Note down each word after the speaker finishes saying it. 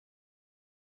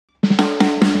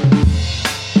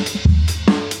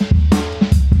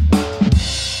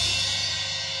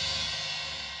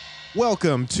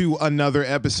Welcome to another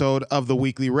episode of the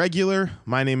Weekly Regular.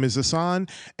 My name is Ahsohn,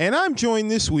 and I'm joined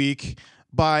this week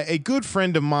by a good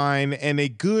friend of mine and a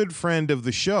good friend of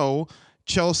the show,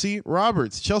 Chelsea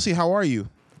Roberts. Chelsea, how are you?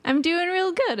 I'm doing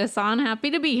real good, Ahsohn.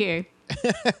 Happy to be here.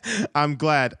 I'm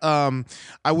glad.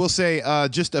 I will say,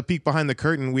 just a peek behind the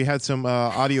curtain, we had some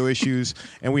audio issues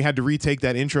and we had to retake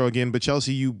that intro again. But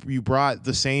Chelsea, you brought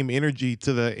the same energy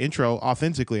to the intro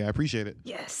authentically. I appreciate it.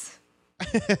 Yes.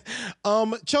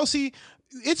 Chelsea,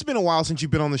 it's been a while since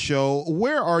you've been on the show.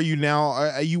 Where are you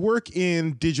now? You work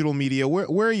in digital media.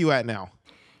 Where are you at now?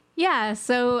 Yeah,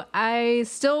 so I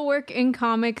still work in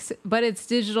comics, but it's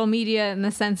digital media in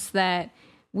the sense that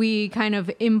we kind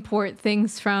of import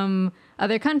things from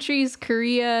other countries,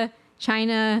 Korea,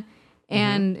 China,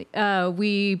 and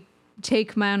we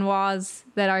take manhwas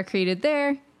that are created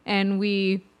there and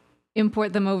we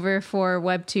import them over for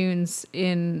webtoons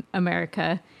in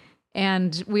America.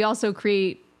 And we also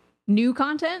create new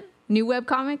content, new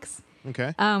webcomics,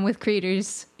 with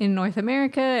creators in North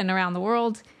America and around the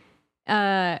world.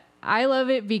 I love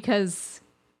it because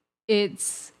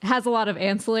it has a lot of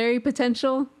ancillary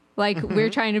potential. Like we're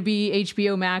trying to be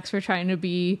HBO Max, we're trying to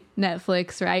be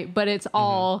Netflix, right? But it's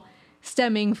all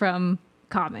stemming from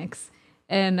comics.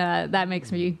 And that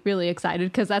makes me really excited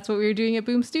because that's what we were doing at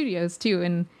Boom Studios too.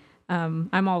 And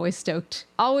I'm always stoked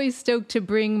to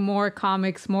bring more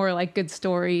comics, more like good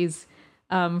stories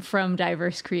from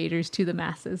diverse creators to the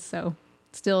masses. So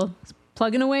still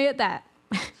plugging away at that.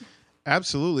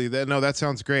 Absolutely. That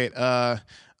sounds great. Off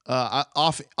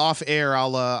air,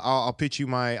 I'll pitch you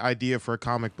my idea for a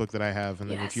comic book that I have,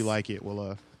 and then if you like it,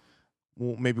 we'll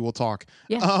talk.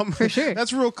 Yeah, for sure.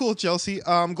 That's real cool, Chelsea.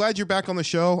 I'm glad you're back on the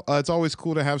show. It's always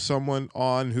cool to have someone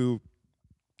on who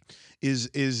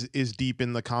is deep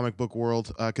in the comic book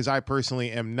world, because I personally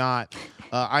am not.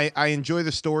 I enjoy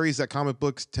the stories that comic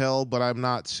books tell, but I'm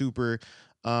not super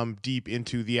deep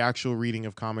into the actual reading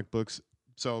of comic books.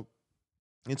 So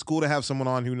it's cool to have someone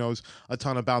on who knows a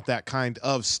ton about that kind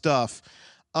of stuff.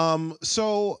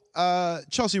 So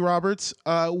Chelsea Roberts,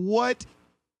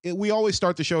 we always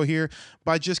start the show here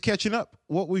by just catching up.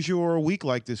 What was your week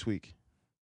like this week?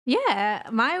 Yeah,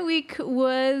 my week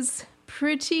was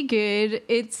pretty good.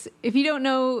 If you don't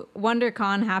know,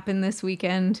 WonderCon happened this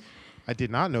weekend. I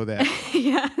did not know that.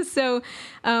 Yeah, so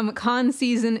con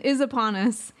season is upon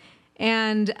us.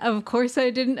 And of course I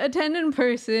didn't attend in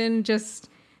person just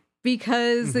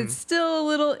because it's still a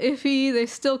little iffy.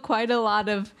 There's still quite a lot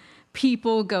of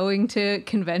people going to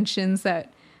conventions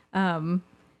that and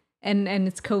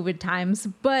it's COVID times.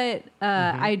 But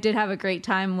I did have a great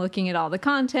time looking at all the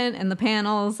content and the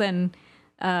panels, and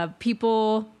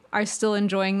people are still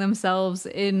enjoying themselves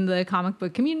in the comic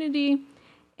book community.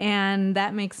 And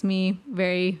that makes me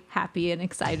very happy and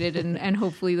excited, and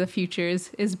hopefully the future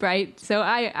is bright. So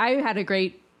I had a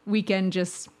great weekend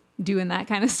just doing that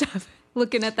kind of stuff,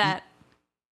 looking at that.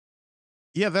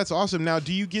 Yeah, that's awesome. Now,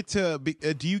 do you get to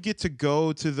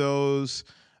go to those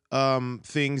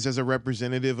things as a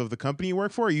representative of the company you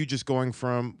work for? Or are you just going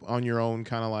from on your own,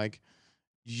 kind of like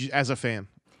as a fan?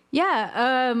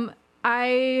 Yeah,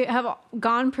 I have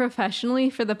gone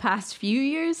professionally for the past few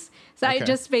years. So I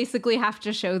just basically have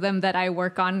to show them that I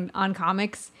work on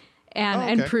comics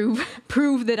and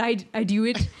prove that I do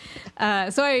it.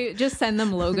 So I just send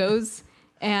them logos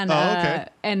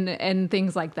and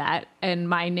things like that, and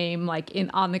my name like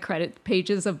on the credit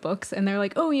pages of books, and they're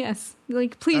like, "Oh yes,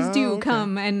 like please do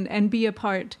come and be a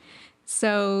part."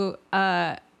 So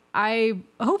I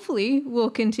hopefully will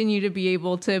continue to be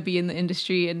able to be in the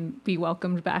industry and be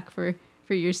welcomed back for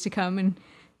years to come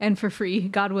and for free,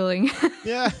 God willing.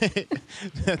 Yeah,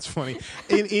 that's funny.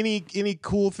 Any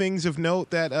cool things of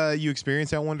note that you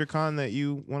experienced at WonderCon that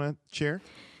you want to share?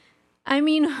 I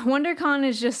mean, WonderCon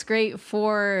is just great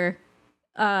for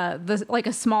a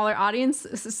smaller audience.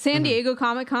 San Diego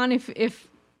Comic Con, if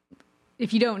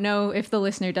you don't know, if the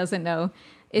listener doesn't know,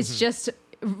 it's just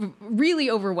really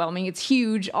overwhelming. It's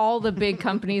huge. All the big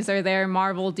companies are there.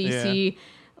 Marvel, DC,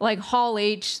 like Hall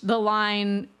H, the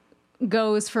line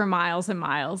goes for miles and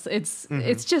miles. It's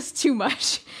just too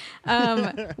much.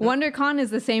 WonderCon is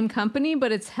the same company,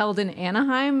 but it's held in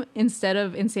Anaheim instead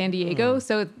of in San Diego.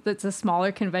 So it's a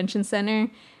smaller convention center,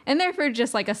 and therefore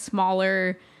just like a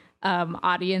smaller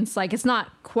audience. Like it's not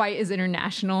quite as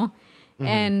international.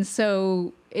 And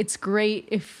so it's great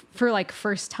if for like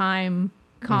first time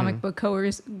comic book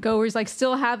goers like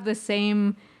still have the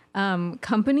same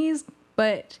companies,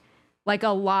 but like a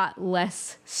lot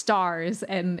less stars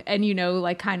and you know,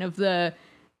 like kind of the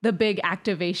big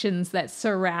activations that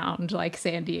surround like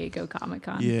San Diego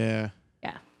Comic-Con. Yeah.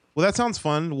 Yeah. Well, that sounds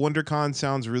fun. WonderCon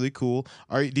sounds really cool.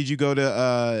 Did you go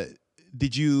to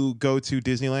Did you go to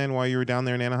Disneyland while you were down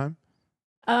there in Anaheim?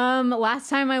 Last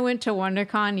time I went to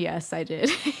WonderCon, yes, I did.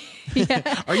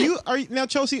 Yeah. Are you now,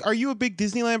 Chelsea? Are you a big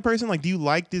Disneyland person? Like, do you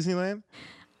like Disneyland?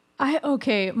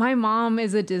 Okay. My mom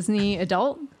is a Disney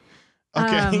adult.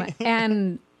 Okay.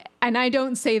 And I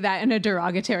don't say that in a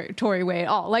derogatory way at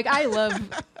all. Like, I love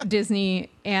Disney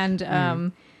and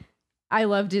I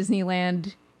love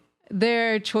Disneyland.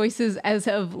 Their choices as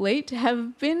of late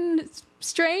have been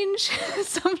strange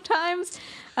sometimes.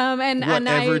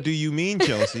 Whatever do you mean,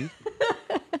 Chelsea?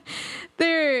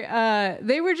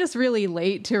 They were just really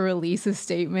late to release a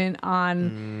statement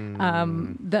on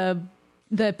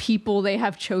the people they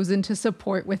have chosen to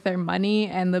support with their money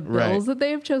and the bills that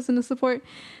they have chosen to support.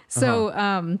 So,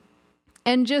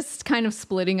 and just kind of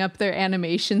splitting up their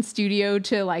animation studio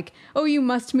to like, oh, you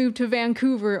must move to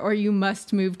Vancouver or you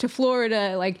must move to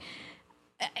Florida. Like,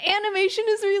 animation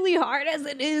is really hard as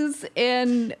it is,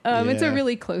 and it's a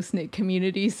really close-knit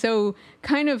community, so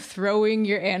kind of throwing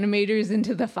your animators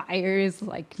into the fire is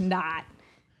like not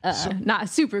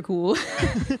super cool.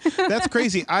 That's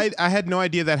crazy. I had no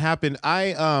idea that happened.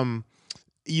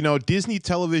 Disney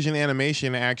Television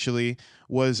Animation actually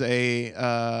was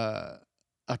a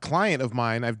client of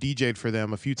mine. I've DJ'd for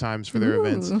them a few times for their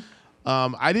events.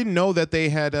 I didn't know that they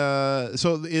had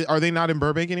so are they not in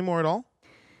Burbank anymore at all?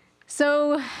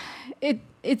 So it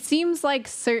seems like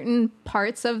certain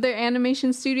parts of their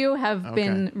animation studio have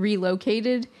been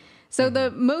relocated. So the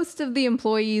most of the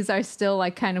employees are still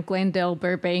like kind of Glendale,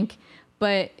 Burbank,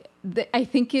 but I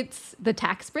think it's the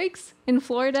tax breaks in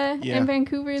Florida and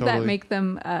Vancouver that make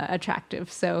them attractive.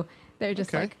 So they're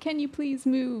just like, can you please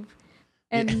move?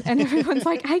 And everyone's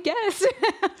like, I guess.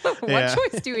 What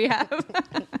choice do we have?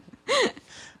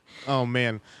 Oh,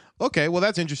 man. Okay, well,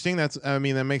 that's interesting.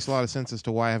 That makes a lot of sense as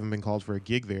to why I haven't been called for a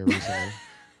gig there recently.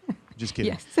 Just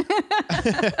kidding.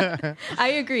 Yes.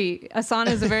 I agree. Ahsohn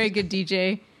is a very good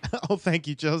DJ. Oh, thank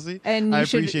you, Chelsea. And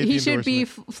he should be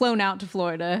flown out to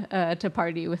Florida to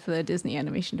party with the Disney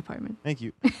Animation Department. Thank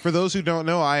you. For those who don't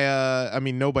know,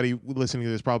 nobody listening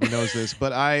to this probably knows this,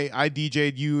 but I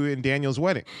DJ'd you and Daniel's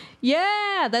wedding.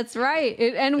 Yeah, that's right.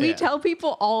 We tell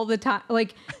people all the time,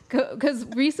 like, because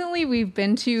recently we've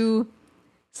been to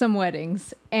some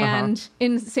weddings and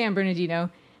in San Bernardino,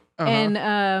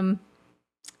 and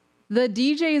the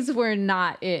DJs were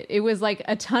not it. It was like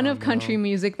a ton of country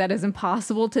music that is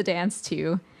impossible to dance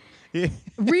to. Yeah.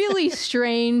 Really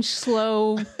strange,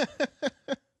 slow,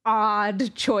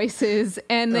 odd choices.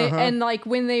 And and like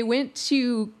when they went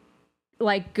to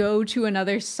like go to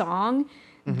another song,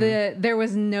 there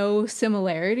was no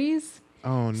similarities.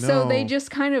 Oh no. So they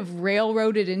just kind of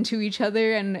railroaded into each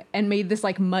other and made this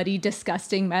like muddy,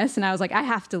 disgusting mess. And I was like, I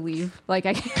have to leave. Like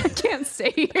I can't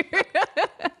stay here.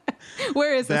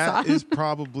 Where is the song? That is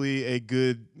probably a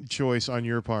good choice on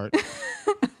your part.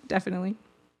 Definitely.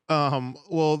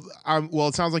 Well,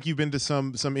 it sounds like you've been to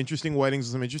some interesting weddings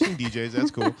and some interesting DJs. That's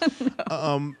cool.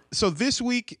 No. So this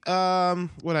week, what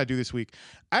did I do this week?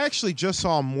 I actually just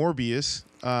saw Morbius.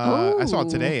 I saw it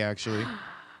today, actually.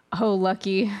 Oh,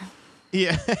 lucky.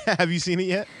 Yeah. Have you seen it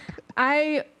yet?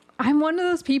 I'm one of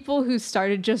those people who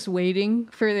started just waiting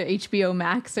for the HBO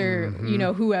Max or,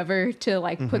 whoever to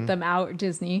like put them out,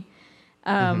 Disney.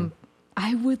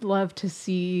 I would love to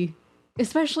see,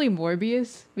 especially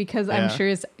Morbius, because I'm sure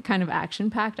it's kind of action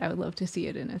packed. I would love to see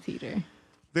it in a theater.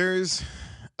 There's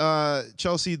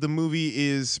Chelsea, the movie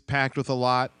is packed with a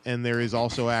lot, and there is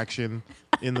also action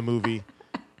in the movie.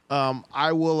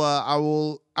 I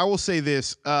will say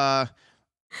this. I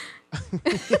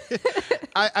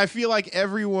feel like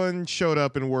everyone showed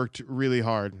up and worked really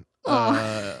hard.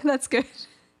 That's good.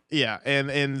 Yeah,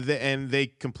 and they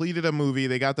completed a movie.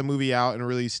 They got the movie out and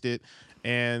released it,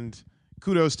 and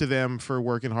kudos to them for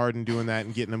working hard and doing that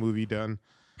and getting a movie done.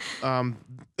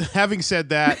 Having said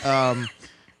that,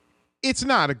 it's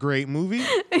not a great movie,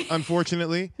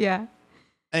 unfortunately. Yeah.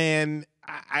 And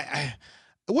I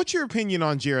what's your opinion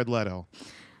on Jared Leto?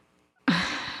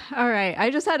 All right. I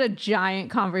just had a giant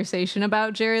conversation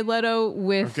about Jared Leto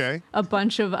with a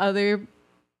bunch of other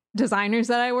designers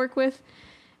that I work with.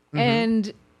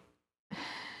 And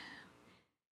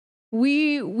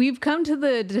we've come to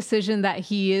the decision that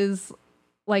he is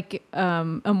like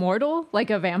immortal, like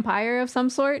a vampire of some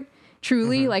sort,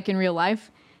 truly, like in real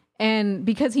life. And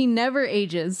because he never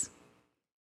ages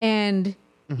and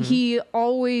he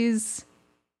always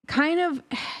kind of,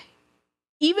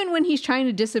 even when he's trying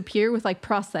to disappear with like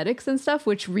prosthetics and stuff,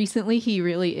 which recently he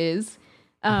really is,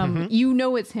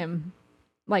 it's him.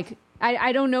 Like,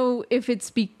 I don't know if it's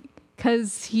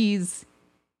because he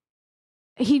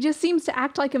just seems to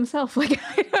act like himself. Like,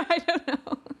 I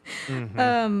don't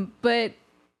know. But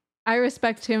I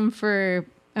respect him for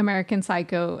American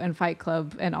Psycho and Fight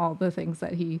Club and all the things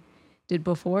that he did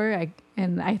before.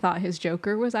 I thought his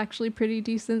Joker was actually pretty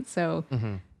decent. So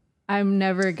I'm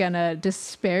never gonna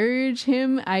disparage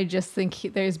him. I just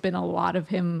think there's been a lot of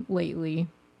him lately.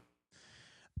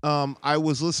 I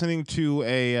was listening to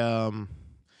a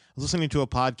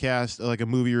podcast, like a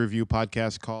movie review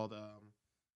podcast called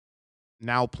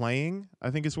Now Playing,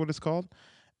 I think is what it's called.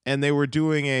 And they were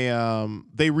doing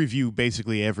they review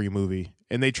basically every movie,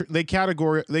 and they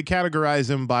categorize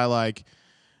them by like,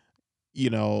 you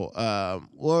know,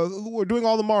 well, we're doing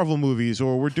all the Marvel movies,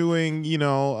 or we're doing, you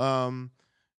know,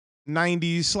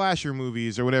 90s slasher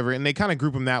movies or whatever, and they kind of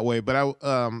group them that way.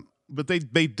 But they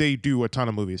do a ton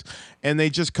of movies, and they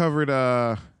just covered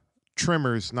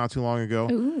Tremors not too long ago.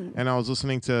 Ooh. And I was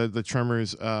listening to the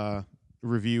Tremors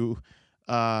review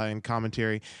and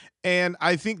commentary, and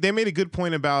I think they made a good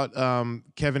point about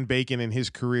Kevin Bacon and his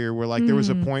career, where like there was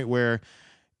a point where,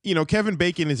 you know, Kevin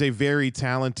Bacon is a very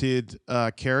talented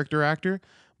character actor,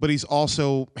 but he's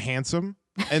also handsome.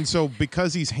 And so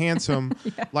because he's handsome,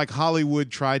 like Hollywood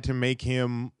tried to make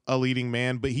him a leading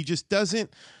man, but he just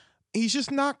doesn't, he's just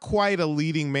not quite a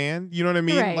leading man. You know what I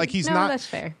mean? Right. Like he's no, not. That's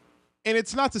fair. And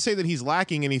it's not to say that he's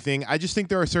lacking anything. I just think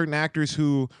there are certain actors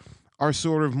who are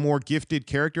sort of more gifted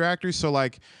character actors. So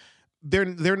like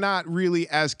they're not really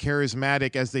as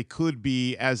charismatic as they could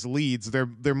be as leads.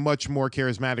 They're much more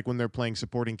charismatic when they're playing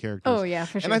supporting characters. Oh yeah,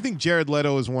 for sure. And I think Jared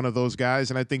Leto is one of those guys.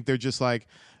 And I think they're just like,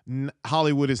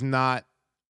 Hollywood is not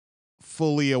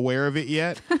fully aware of it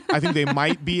yet. I think they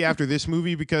might be after this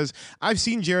movie, because I've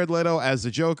seen Jared Leto as the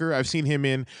Joker. I've seen him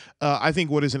in I think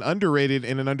what is an underrated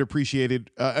and an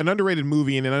underrated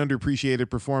movie and an underappreciated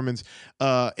performance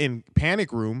in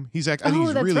Panic Room. I think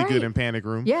he's really good in Panic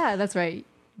Room. Yeah, that's right.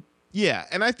 Yeah,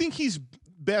 and I think he's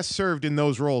best served in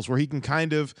those roles where he can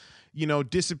kind of, you know,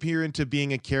 disappear into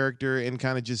being a character and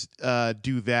kind of just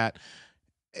do that.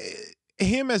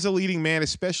 Him as a leading man,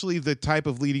 especially the type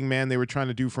of leading man they were trying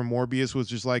to do for Morbius, was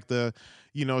just like the,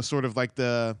 you know, sort of like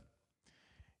the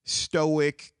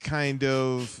stoic kind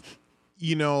of,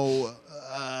 you know,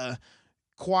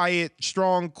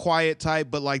 strong, quiet type,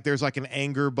 but like there's like an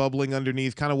anger bubbling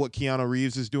underneath, kind of what Keanu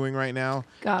Reeves is doing right now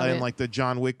in like the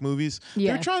John Wick movies.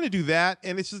 Yeah. They're trying to do that,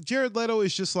 and it's just Jared Leto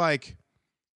is just like,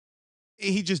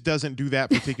 he just doesn't do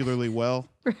that particularly well.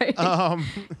 Right.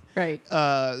 Right.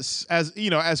 As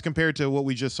you know, as compared to what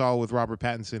we just saw with Robert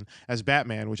Pattinson as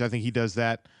Batman, which I think he does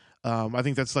that. I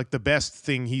think that's like the best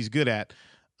thing he's good at.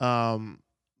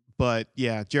 But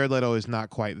yeah, Jared Leto is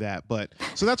not quite that. But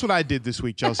so that's what I did this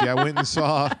week, Chelsea. I went and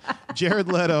saw Jared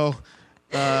Leto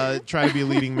try to be a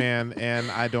leading man, and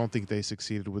I don't think they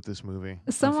succeeded with this movie.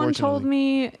 Someone told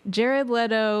me Jared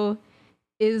Leto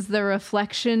is the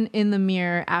reflection in the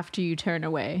mirror after you turn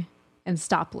away and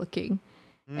stop looking.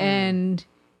 And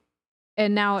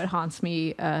now it haunts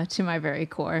me to my very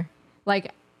core.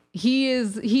 Like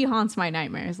he haunts my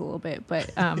nightmares a little bit, but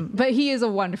he is a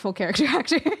wonderful character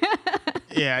actor.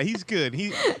 Yeah, he's good.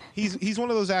 He's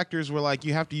one of those actors where like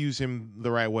you have to use him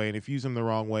the right way, and if you use him the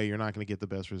wrong way, you're not going to get the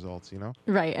best results, you know?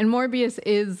 Right. And Morbius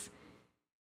is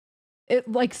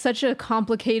like such a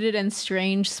complicated and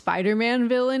strange Spider-Man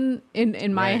villain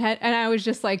in my head, and I was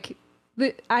just like,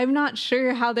 I'm not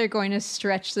sure how they're going to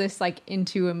stretch this like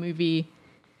into a movie.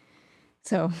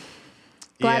 So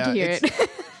glad to hear it.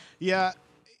 Yeah,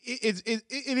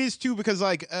 it is too, because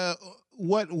like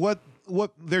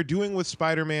what they're doing with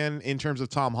Spider-Man in terms of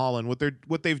Tom Holland,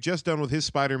 what they've just done with his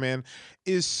Spider-Man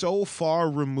is so far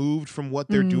removed from what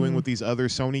they're doing with these other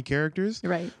Sony characters,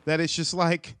 right? That it's just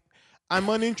like, I'm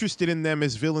uninterested in them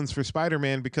as villains for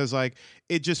Spider-Man, because like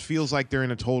it just feels like they're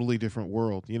in a totally different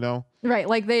world, you know? Right,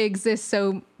 like they exist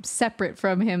so separate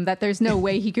from him that there's no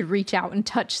way he could reach out and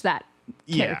touch that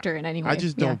character in any way. I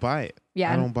just don't buy it.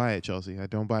 Yeah, I don't buy it, Chelsea. I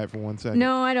don't buy it for 1 second.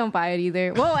 No, I don't buy it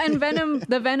either. Well, and Venom,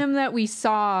 the Venom that we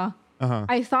saw,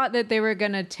 I thought that they were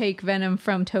gonna take Venom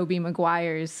from Tobey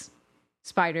Maguire's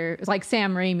Spider, like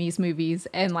Sam Raimi's movies,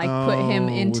 and like put him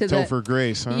into with Topher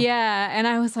Grace, huh? Yeah, and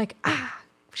I was like,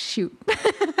 shoot.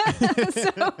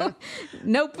 So,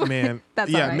 nope. Man,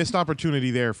 that's missed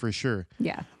opportunity there for sure.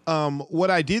 Yeah. What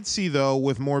I did see though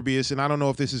with Morbius, and I don't know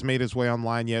if this has made its way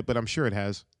online yet, but I'm sure it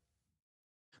has.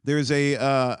 There's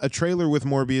a trailer with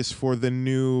Morbius for the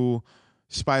new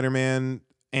Spider-Man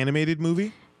animated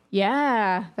movie.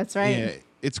 Yeah, that's right. Yeah,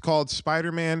 it's called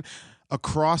Spider-Man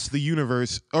Across the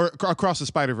Universe, or Across the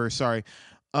Spider-Verse, sorry.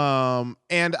 And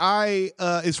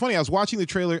it's funny, I was watching the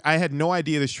trailer. I had no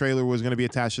idea this trailer was going to be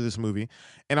attached to this movie.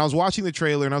 And I was watching the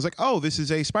trailer and I was like, oh, this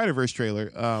is a Spider-Verse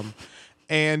trailer.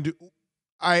 And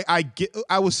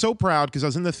I was so proud because I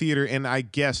was in the theater and I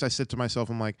said to myself,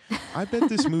 I'm like, I bet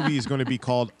this movie is going to be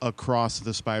called Across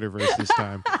the Spider-Verse this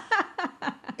time.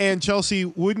 And Chelsea,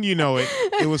 wouldn't you know it,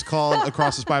 it was called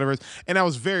Across the Spider-Verse. And I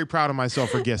was very proud of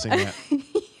myself for guessing that.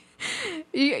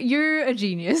 You're a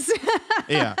genius.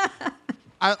 Yeah.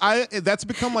 I that's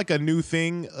become like a new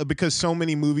thing because so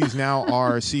many movies now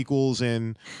are sequels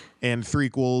and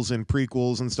threequels and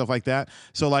prequels and stuff like that.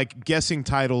 So like guessing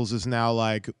titles is now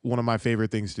like one of my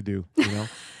favorite things to do, you know?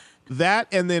 That,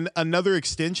 and then another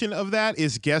extension of that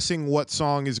is guessing what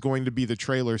song is going to be the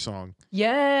trailer song.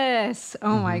 Yes.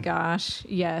 Oh my gosh.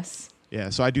 Yes. Yeah,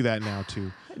 so I do that now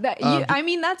too. I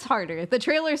mean, that's harder. The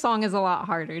trailer song is a lot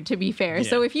harder, to be fair. Yeah.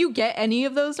 So if you get any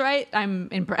of those right, I'm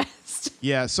impressed.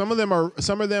 Yeah, some of them are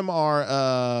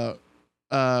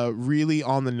really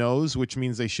on the nose, which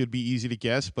means they should be easy to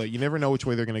guess, but you never know which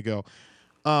way they're going to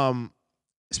go.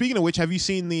 Speaking of which, have you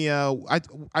seen the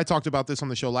I talked about this on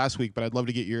the show last week, but I'd love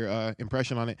to get your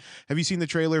impression on it. Have you seen the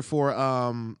trailer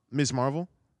for Ms. Marvel?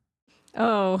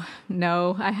 Oh,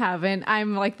 no, I haven't.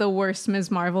 I'm like the worst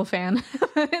Ms. Marvel fan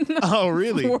in the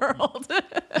really? world.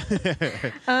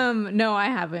 No, I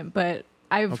haven't, but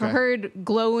I've heard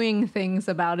glowing things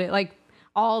about it. Like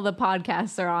all the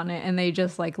podcasts are on it and they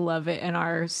just like love it and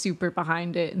are super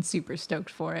behind it and super stoked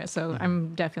for it. So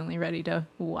I'm definitely ready to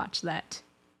watch that.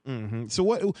 Mm-hmm. So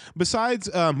what besides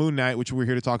Moon Knight, which we're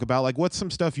here to talk about, like what's some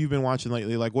stuff you've been watching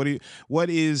lately? Like what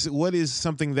is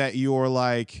something that you're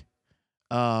like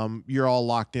you're all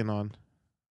locked in on?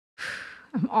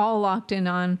 I'm all locked in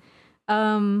on.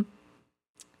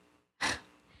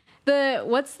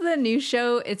 What's the new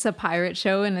show? It's a pirate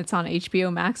show and it's on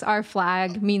HBO Max. Our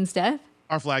Flag Means Death.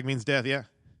 Our Flag Means Death, yeah.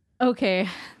 Okay,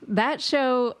 that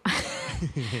show,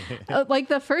 like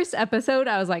the first episode,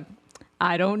 I was like,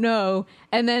 I don't know.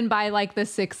 And then by like the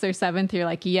 6th or 7th, you're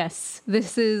like, yes,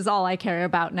 this is all I care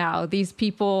about now. These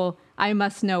people, I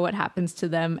must know what happens to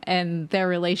them, and their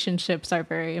relationships are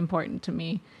very important to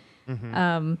me.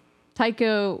 Taika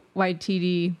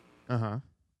Waititi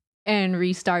and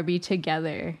Rhys Darby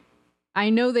together. I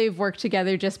know they've worked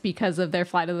together just because of their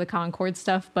Flight of the Conchords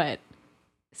stuff, but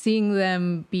seeing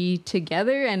them be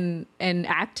together and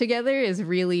act together is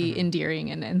really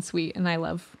endearing and sweet, and I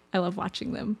love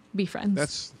watching them be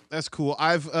friends. That's cool.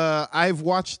 I've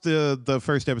watched the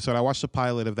first episode. I watched the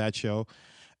pilot of that show.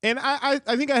 And I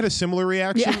think I had a similar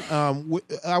reaction. Yeah.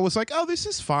 I was like, oh, this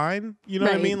is fine. You know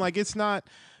what I mean? Like, it's not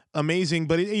amazing,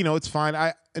 but it's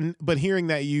fine. But hearing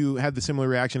that you had the similar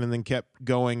reaction and then kept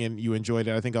going and you enjoyed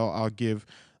it, I think I'll give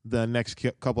the next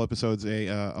couple episodes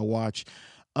a watch.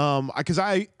 Because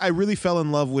I really fell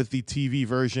in love with the TV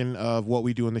version of What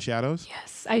We Do in the Shadows.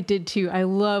 Yes, I did too. I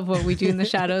love What We Do in the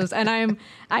Shadows, and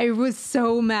I was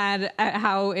so mad at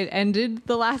how it ended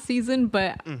the last season,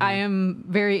 but I am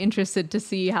very interested to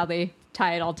see how they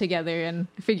tie it all together and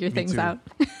figure things out.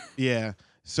 Yeah.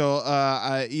 So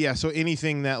so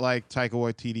anything that like Taika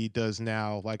Waititi does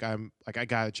now, like I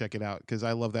gotta check it out because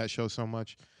I love that show so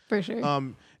much. For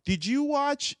sure. Did you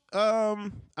watch I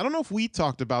don't know if we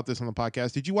talked about this on the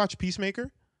podcast. Did you watch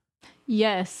Peacemaker?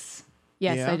 Yes,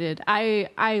 yeah. I did.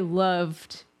 I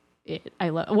loved it. I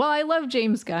love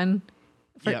James Gunn.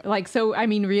 So I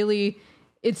mean, really,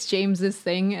 it's James's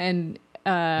thing, and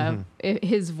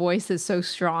his voice is so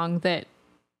strong that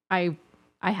I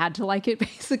had to like it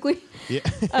basically.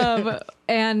 Yeah.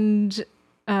 And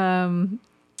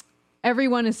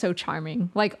everyone is so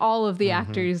charming. Like all of the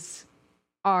actors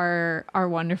are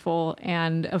wonderful,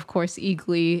 and of course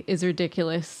Eagly is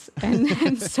ridiculous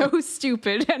and so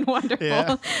stupid and wonderful.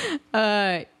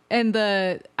 Yeah. And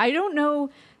I don't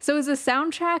know, so is the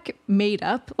soundtrack made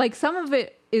up? Like some of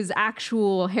it is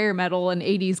actual hair metal and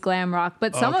 80s glam rock,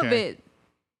 but some of it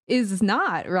is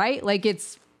not, right? Like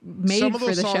it's made for the show. Some of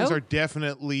those songs are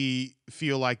definitely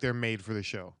feel like they're made for the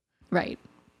show. Right.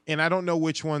 And I don't know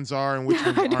which ones are and which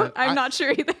ones aren't. I'm not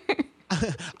sure either.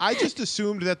 I just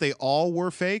assumed that they all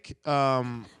were fake.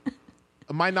 My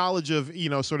knowledge of,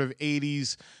 sort of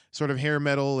 80s sort of hair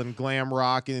metal and glam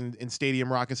rock and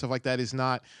stadium rock and stuff like that is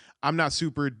not, I'm not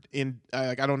super in,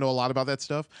 I don't know a lot about that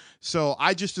stuff. So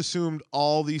I just assumed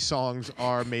all these songs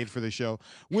are made for the show,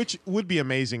 which would be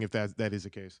amazing if that is the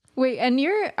case. Wait, and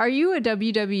are you a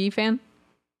WWE fan?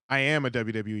 I am a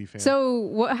WWE fan.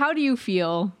 So how do you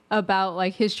feel about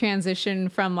like his transition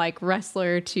from like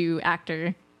wrestler to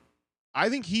actor? I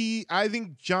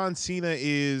think John Cena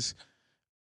is.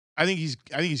 I think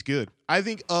he's good. I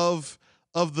think of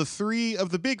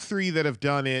the big three that have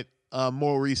done it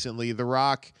more recently, The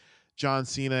Rock, John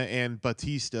Cena, and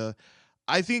Batista.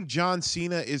 I think John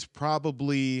Cena is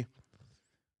probably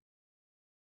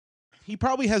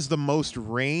has the most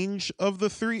range of the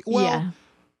three. Well,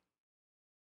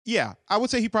 Yeah, I would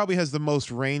say he probably has the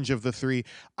most range of the three.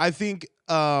 I think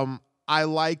I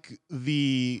like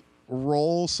the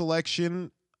role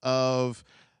selection of.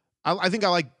 I think I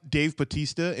like Dave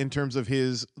Bautista in terms of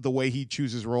the way he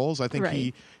chooses roles. I think Right.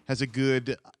 he has a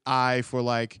good eye for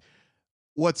like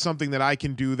what's something that I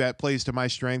can do that plays to my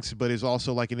strengths, but is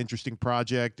also like an interesting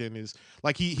project, and is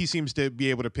like he seems to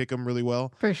be able to pick them really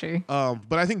well. For sure.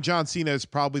 But I think John Cena is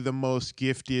probably the most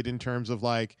gifted in terms of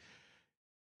like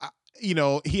he's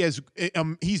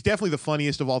definitely the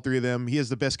funniest of all three of them. He has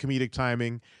the best comedic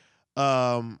timing.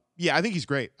 Yeah, I think he's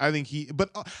great. I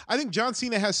think John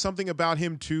Cena has something about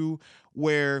him too,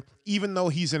 where even though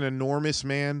he's an enormous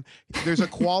man, there's a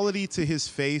quality to his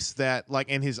face that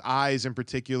and his eyes in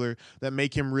particular that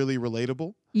make him really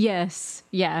relatable. Yes.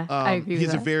 Yeah, I agree He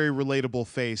with has a that. very relatable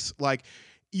face. Like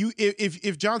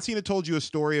if John Cena told you a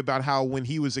story about how when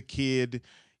he was a kid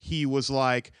he was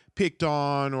like picked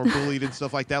on or bullied and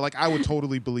stuff like that, like I would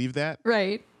totally believe that.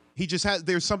 Right. He just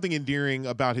there's something endearing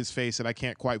about his face that I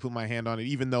can't quite put my hand on it,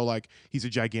 even though like he's a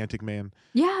gigantic man.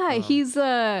 Yeah, he's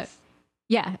you're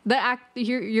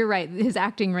right. His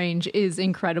acting range is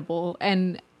incredible,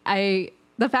 and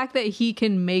the fact that he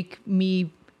can make me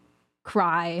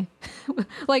cry,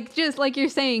 like just like you're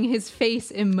saying, his face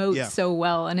emotes so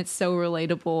well, and it's so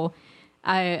relatable.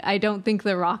 I don't think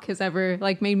The Rock has ever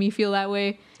like made me feel that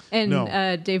way. And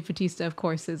No. Dave Bautista, of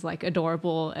course, is like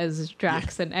adorable as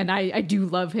Drax, and I do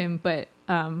love him, but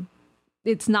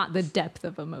it's not the depth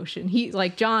of emotion. He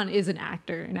like John is an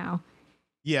actor now.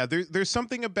 Yeah, there's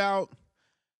something about.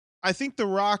 I think The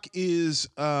Rock is.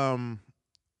 I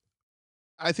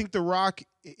think The Rock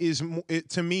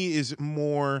to me is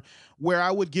more where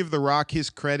I would give The Rock his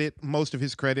credit, most of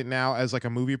his credit now as like a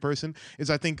movie person, is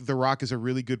I think The Rock is a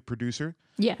really good producer.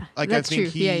 Yeah, Like that's I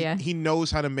think true. he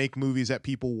knows how to make movies that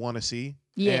people want to see.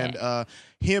 Yeah. And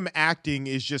him acting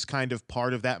is just kind of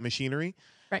part of that machinery.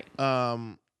 Right.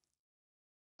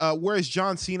 Whereas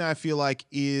John Cena, I feel like,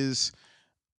 is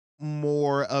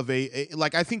more of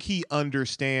like I think he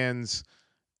understands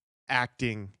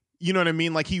acting. You know what I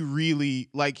mean? Like he really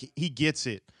he gets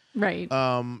it. Right.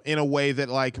 In a way that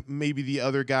like maybe the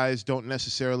other guys don't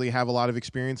necessarily have a lot of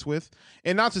experience with.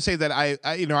 And not to say that I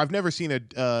I've never seen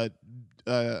a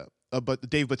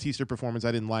Dave Bautista performance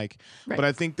I didn't like. Right. But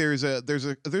I think there's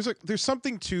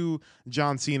something to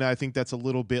John Cena I think that's a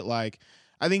little bit like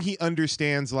I think he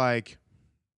understands like,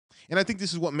 and I think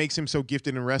this is what makes him so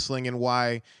gifted in wrestling and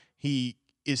why he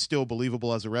is still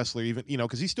believable as a wrestler, even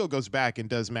because he still goes back and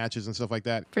does matches and stuff like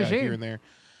that For sure. here and there.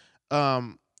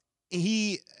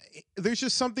 There's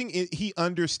just something he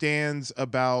understands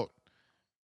about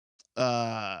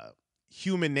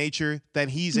human nature that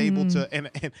he's able to, and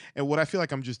what I feel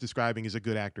like I'm just describing is a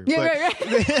good actor. Yeah, but,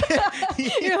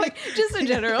 right. You're like just in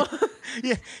general.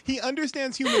 Yeah, he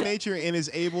understands human nature and is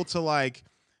able to like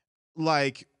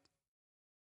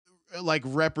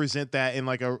represent that in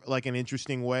like an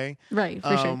interesting way. Right,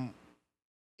 for sure.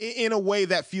 In a way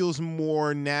that feels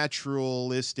more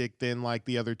naturalistic than like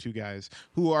the other two guys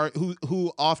who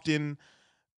often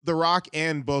The Rock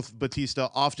and both Batista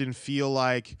often feel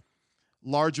like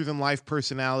larger than life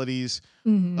personalities,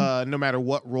 no matter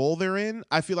what role they're in.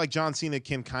 I feel like John Cena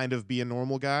can kind of be a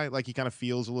normal guy. Like he kind of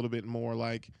feels a little bit more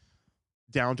like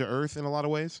down to earth in a lot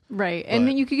of ways. Right. And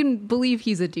then you can believe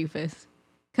he's a doofus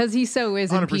because he so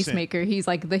is in 100%. Peacemaker. He's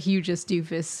like the hugest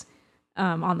doofus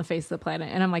on the face of the planet.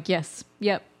 And I'm like, yes,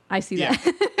 yep, I see that.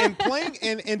 And playing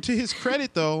and to his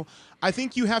credit though, I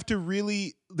think you have to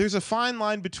really, there's a fine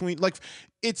line between like,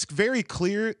 it's very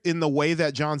clear in the way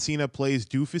that John Cena plays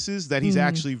doofuses that he's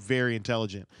actually very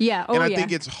intelligent. Yeah. Oh, and I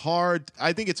think it's hard.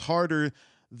 I think it's harder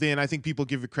than I think people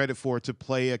give it credit for to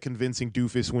play a convincing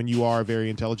doofus when you are a very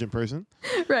intelligent person.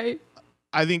 Right.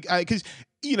 I think because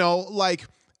like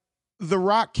The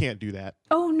Rock can't do that.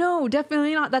 Oh no,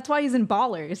 definitely not. That's why he's in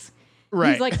Ballers.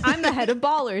 Right. He's like, I'm the head of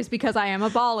Ballers because I am a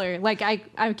baller. Like I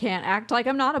can't act like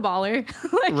I'm not a baller.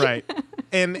 Like, right.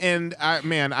 And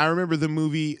I remember the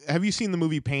movie. Have you seen the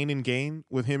movie Pain and Gain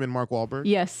with him and Mark Wahlberg?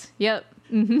 Yes. Yep.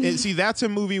 And see, that's a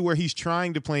movie where he's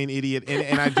trying to play an idiot,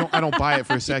 and I don't buy it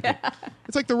for a second. Yeah.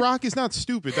 It's like The Rock is not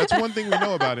stupid. That's one thing we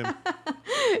know about him.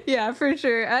 Yeah, for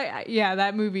sure.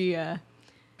 That movie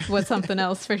was something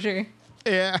else for sure.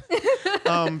 Yeah.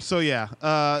 So yeah.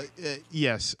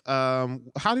 Yes.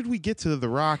 How did we get to The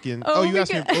Rock? And you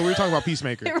asked me. We were talking about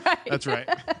Peacemaker. Right. That's right.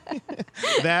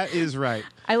 That is right.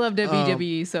 I love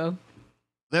WWE. So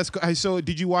that's so.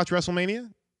 Did you watch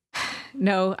WrestleMania?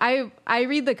 No, I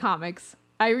read the comics.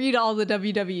 I read all the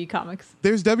WWE comics.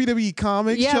 There's WWE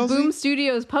comics. Yeah, Chelsea? Boom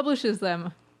Studios publishes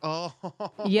them. Oh.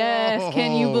 Yes.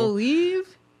 Can you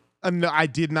believe? No, I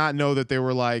did not know that they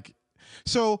were like.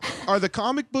 So are the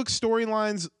comic book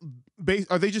storylines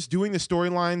are they just doing the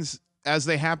storylines as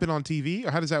they happen on TV,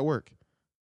 or how does that work?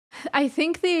 I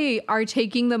think they are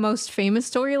taking the most famous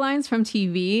storylines from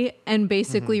TV and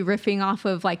basically riffing off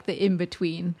of like the in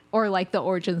between or like the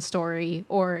origin story,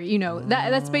 or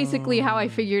that's basically how I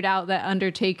figured out that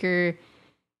Undertaker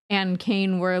and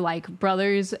Kane were like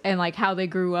brothers, and like how they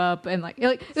grew up, and like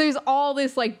there's all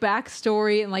this like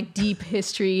backstory and like deep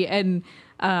history, and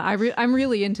I'm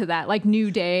really into that, like New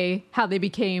Day, how they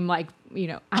became like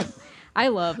I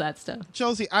love that stuff.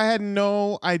 Chelsea, I had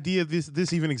no idea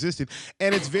this even existed.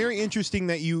 And it's very interesting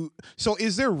that so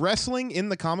is there wrestling in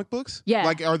the comic books? Yeah.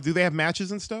 Like, do they have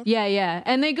matches and stuff? Yeah.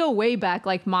 And they go way back,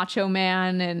 like Macho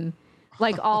Man and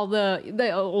like all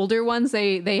the older ones,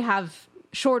 they have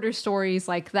shorter stories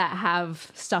like that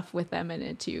have stuff with them in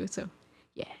it too. So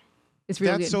yeah, it's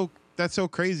really good. That's so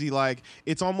crazy. Like,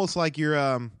 it's almost like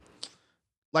you're,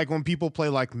 like when people play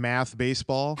like math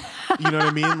baseball, you know what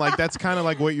I mean? Like that's kind of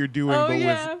like what you're doing,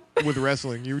 but with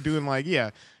wrestling. You're doing like,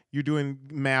 you're doing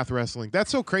math wrestling.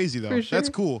 That's so crazy though. For sure. That's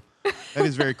cool. That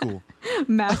is very cool.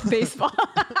 Math baseball.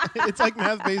 It's like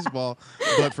math baseball,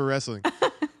 but for wrestling.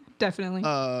 Definitely.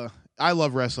 I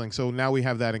love wrestling, so now we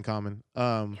have that in common.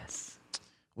 Yes.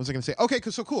 What was I gonna say? Okay,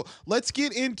 so cool. Let's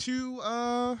get into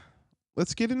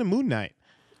Moon Knight.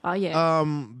 Oh yeah.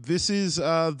 This is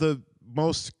the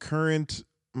most current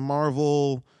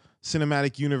Marvel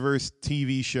Cinematic Universe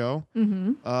TV show.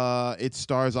 It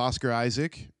stars Oscar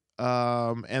Isaac,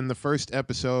 and the first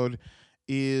episode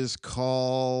is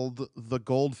called The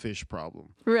Goldfish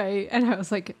Problem. Right, and I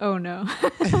was like, oh no,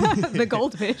 the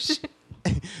goldfish.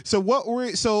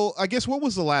 So I guess what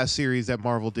was the last series that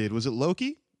Marvel did? Was it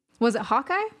Loki? Was it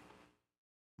Hawkeye?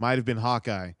 Might have been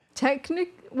Hawkeye.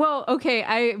 Well, okay,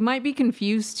 I might be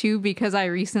confused too because I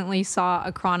recently saw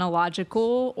a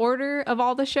chronological order of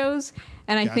all the shows,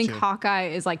 and I think Hawkeye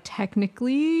is like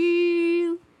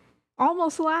technically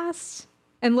almost last,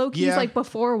 and Loki's like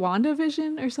before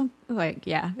WandaVision or something. Like,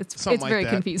 yeah, it's very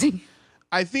confusing.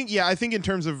 I think in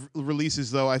terms of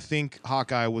releases though, I think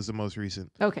Hawkeye was the most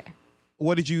recent. Okay.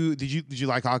 What did you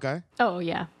like Hawkeye? Oh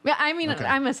yeah. I mean, okay.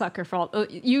 I'm a sucker for all.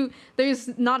 There's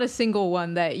not a single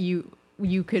one that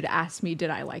you could ask me, did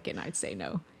I like it? And I'd say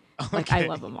no. Okay. Like, I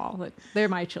love them all. Like, they're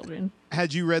my children.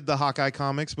 Had you read the Hawkeye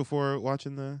comics before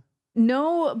watching the?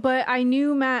 No, but I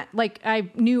knew I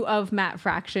knew of Matt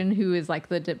Fraction, who is like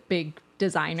the big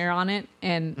designer on it.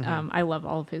 And I love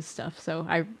all of his stuff. So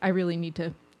I really need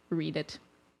to read it.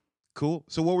 Cool.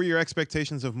 So what were your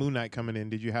expectations of Moon Knight coming in?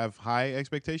 Did you have high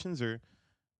expectations or?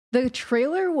 The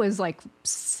trailer was like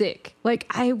sick. Like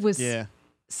I was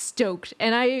stoked,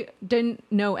 and I didn't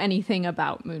know anything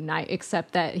about Moon Knight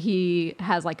except that he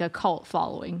has like a cult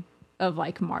following of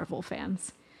like Marvel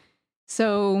fans.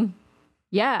 So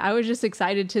yeah, I was just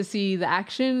excited to see the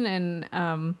action,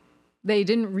 and they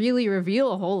didn't really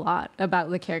reveal a whole lot about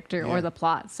the character or the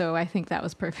plot. So I think that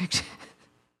was perfect.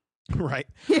 Right.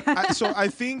 Yeah.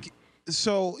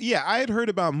 I had heard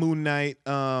about Moon Knight.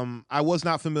 I was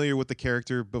not familiar with the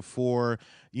character before,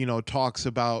 talks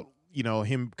about,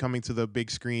 him coming to the big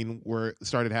screen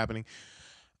started happening.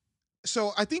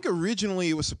 So I think originally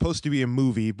it was supposed to be a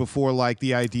movie before like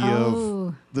the idea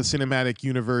of the cinematic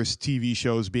universe TV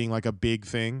shows being like a big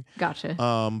thing. Gotcha.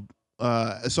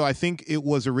 So I think it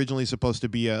was originally supposed to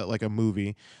be a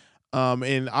movie.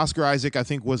 And Oscar Isaac, I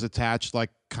think, was attached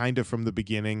like kind of from the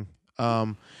beginning.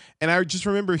 And I just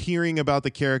remember hearing about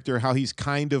the character, how he's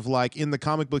kind of like in the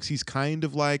comic books, he's kind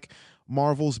of like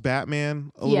Marvel's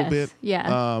Batman a little bit.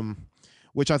 Yeah.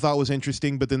 Which I thought was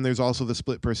interesting. But then there's also the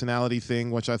split personality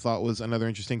thing, which I thought was another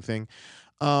interesting thing.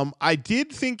 I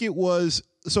did think it was.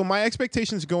 So my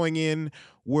expectations going in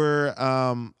were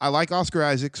I like Oscar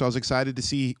Isaac, so I was excited to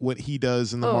see what he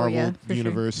does in the Marvel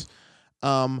universe.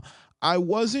 Sure. I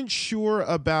wasn't sure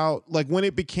about, like, when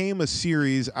it became a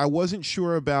series, I wasn't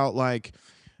sure about, like,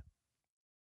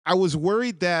 I was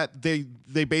worried that they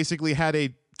basically had a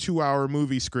 2-hour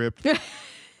movie script.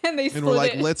 and we're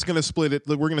like, we're going to split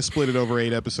it over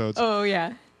 8 episodes. Oh,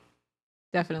 yeah.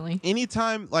 Definitely.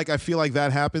 Anytime, like, I feel like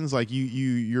that happens, like,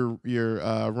 you're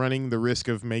running the risk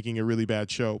of making a really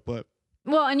bad show, but.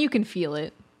 Well, and you can feel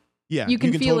it. Yeah. You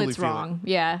can feel totally it's wrong.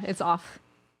 Yeah, it's off.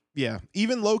 Yeah,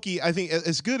 even Loki, I think,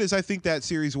 as good as I think that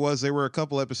series was, there were a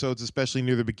couple episodes, especially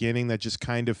near the beginning, that just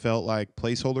kind of felt like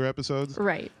placeholder episodes.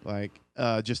 Right. Like,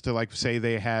 just to, like, say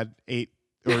they had 8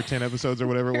 or 10 episodes or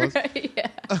whatever it was. Right, yeah.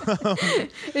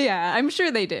 Yeah, I'm sure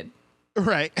they did.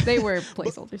 Right. They were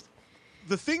placeholders.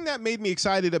 The thing that made me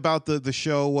excited about the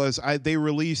show was they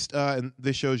released, and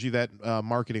this shows you that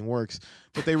marketing works,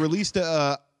 but they released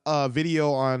a a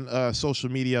video on social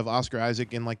media of Oscar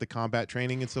Isaac in like the combat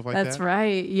training and stuff like that. That's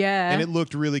right. Yeah. And it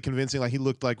looked really convincing. Like he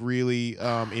looked like really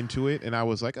into it, and I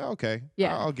was like, oh, okay,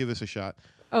 Yeah. I'll give this a shot.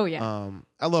 Oh yeah.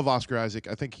 I love Oscar Isaac.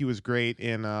 I think he was great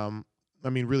in I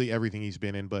mean, really everything he's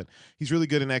been in, but he's really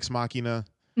good in Ex Machina.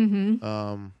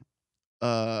 Mm-hmm.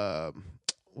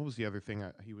 What was the other thing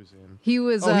he was in? He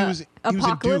was he was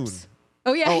in Dune.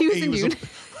 Oh yeah, he was in Dune.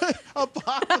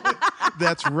 Apocalypse.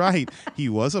 That's right. He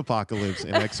was Apocalypse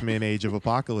in X-Men: Age of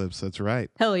Apocalypse. That's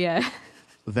right. Hell yeah.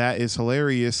 That is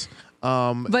hilarious.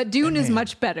 But Dune is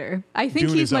much better. I think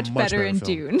Dune he's much better in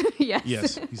film. Dune. Yes.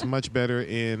 Yes, he's much better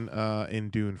in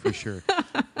Dune for sure.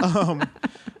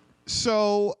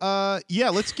 So yeah,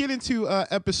 let's get into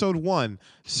episode 1.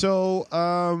 So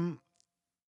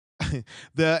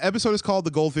the episode is called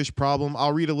The Goldfish Problem.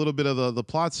 I'll read a little bit of the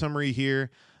plot summary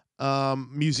here.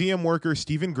 Museum worker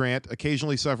Stephen Grant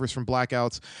occasionally suffers from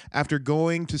blackouts. After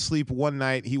going to sleep one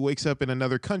night, he wakes up in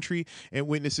another country and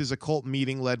witnesses a cult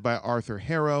meeting led by Arthur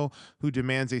Harrow, who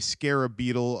demands a scarab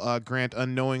beetle Grant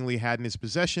unknowingly had in his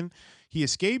possession. He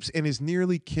escapes and is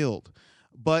nearly killed,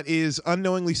 but is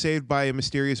unknowingly saved by a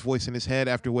mysterious voice in his head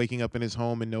after waking up in his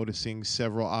home and noticing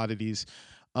several oddities.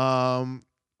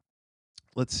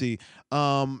 Let's see.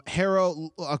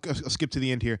 Harrow, I'll skip to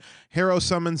the end here. Harrow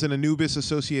summons an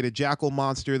Anubis-associated jackal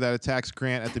monster that attacks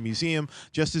Grant at the museum.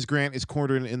 Just as Grant is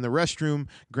cornered in the restroom,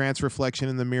 Grant's reflection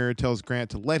in the mirror tells Grant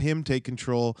to let him take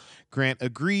control. Grant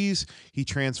agrees. He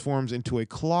transforms into a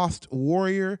clothed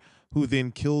warrior who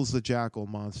then kills the jackal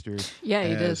monster. Yeah,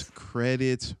 he does.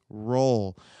 Credits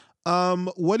roll.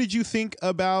 What did you think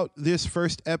about this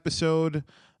first episode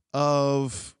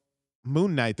of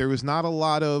Moon Knight? There was not a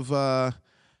lot of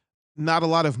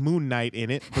Moon Knight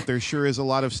in it, but there sure is a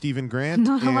lot of Stephen Grant.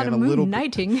 Not a lot of moon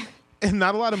knighting. And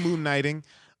not a lot of moon knighting.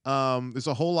 There's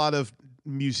a whole lot of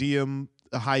museum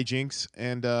hijinks,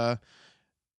 and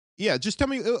yeah, just tell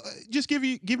me, just give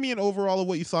me an overall of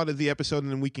what you thought of the episode,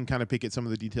 and then we can kind of pick at some of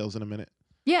the details in a minute.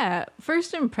 Yeah,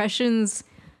 first impressions,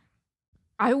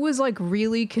 I was like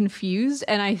really confused,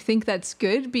 and I think that's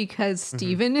good because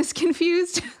Steven is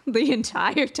confused the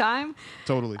entire time.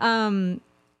 Totally.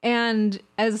 And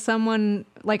as someone,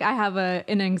 like, I have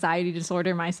an anxiety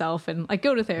disorder myself and like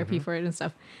go to therapy for it and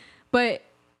stuff, but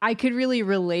I could really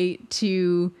relate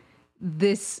to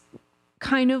this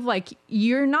kind of like,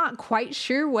 you're not quite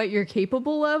sure what you're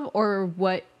capable of or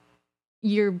what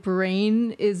your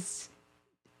brain is,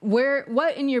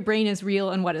 what in your brain is real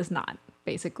and what is not,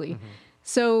 basically.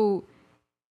 So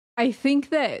I think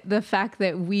that the fact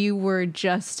that we were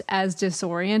just as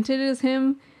disoriented as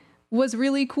him was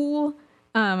really cool.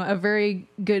 A very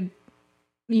good,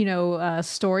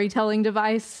 storytelling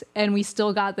device, and we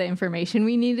still got the information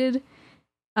we needed.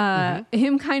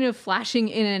 Him kind of flashing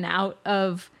in and out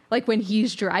of, like, when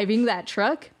he's driving that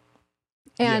truck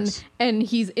and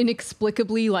he's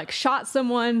inexplicably like shot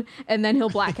someone, and then he'll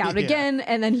black out again,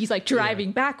 and then he's like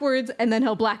driving backwards, and then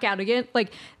he'll black out again.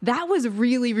 Like, that was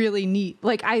really, really neat.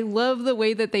 Like, I love the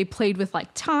way that they played with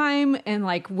like time and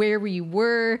like where we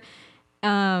were.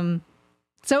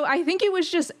 So I think it was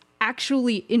just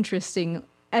actually interesting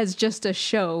as just a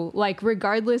show, like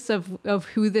regardless of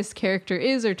who this character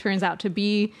is or turns out to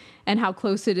be and how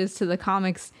close it is to the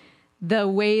comics, the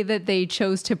way that they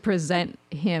chose to present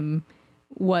him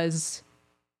was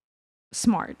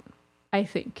smart, I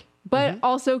think. But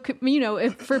also,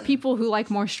 if for people who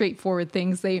like more straightforward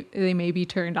things, they may be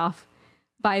turned off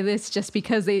by this just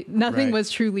because nothing was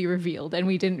truly revealed and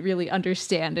we didn't really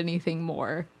understand anything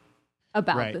more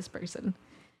about this person.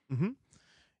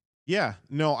 Yeah,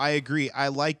 no, I agree. I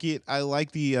like it. I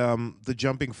like the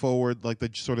jumping forward, like the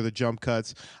sort of the jump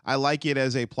cuts. I like it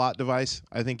as a plot device.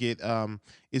 I think it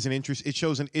is an interest. It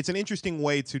shows it's an interesting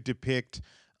way to depict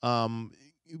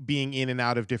being in and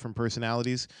out of different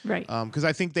personalities. Right. Because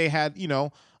I think they had,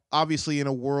 obviously in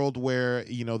a world where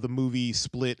the movie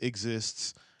Split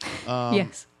exists.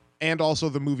 Yes. And also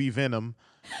the movie Venom.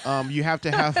 You have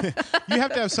to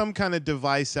have some kind of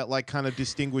device that like kind of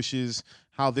distinguishes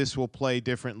how this will play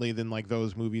differently than like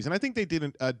those movies, and I think they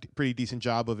did a pretty decent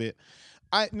job of it.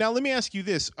 Now let me ask you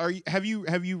this: have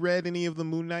you read any of the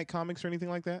Moon Knight comics or anything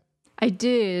like that? I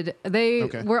did. They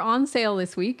were on sale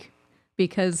this week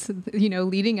because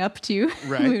leading up to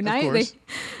Moon Knight,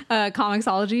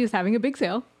 Comixology is having a big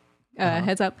sale.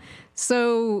 Heads up.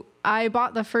 So I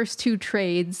bought the first 2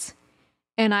 trades,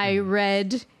 and I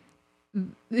read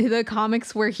the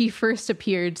comics where he first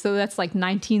appeared. So that's like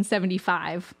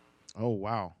 1975. Oh,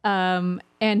 wow. And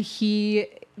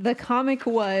the comic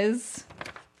was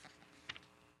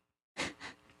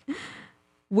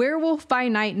Werewolf by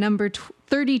Night number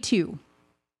 32.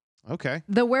 Okay.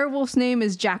 The werewolf's name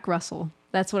is Jack Russell.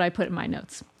 That's what I put in my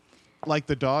notes. Like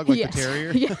the dog, like Yes. the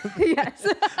terrier? Yes.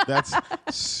 That's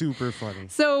super funny.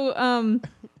 So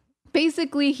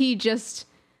basically he just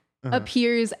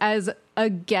appears as a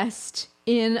guest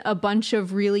in a bunch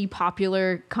of really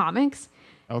popular comics.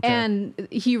 Okay. And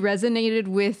he resonated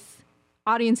with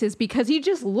audiences because he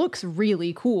just looks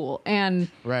really cool. And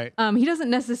Right. he doesn't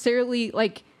necessarily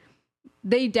like,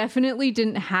 they definitely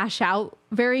didn't hash out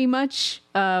very much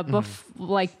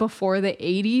like before the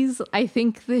 80s. I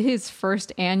think his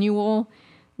first annual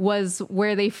was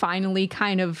where they finally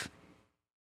kind of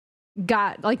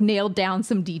got like nailed down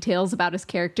some details about his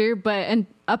character, and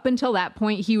up until that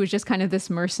point he was just kind of this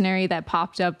mercenary that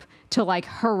popped up to like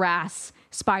harass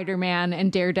Spider-Man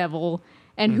and Daredevil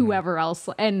and whoever else,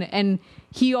 and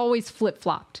he always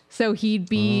flip-flopped. So he'd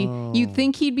be you'd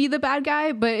think he'd be the bad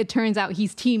guy, but it turns out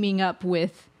he's teaming up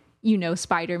with, you know,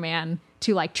 Spider-Man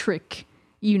to like trick,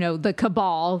 you know, the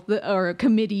cabal or a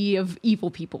committee of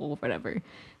evil people or whatever.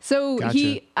 So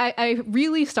Gotcha. I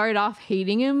really started off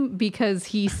hating him because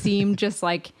he seemed just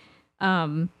like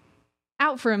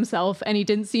out for himself, and he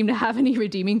didn't seem to have any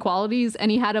redeeming qualities.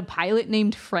 And he had a pilot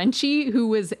named Frenchie who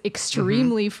was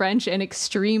extremely French and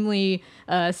extremely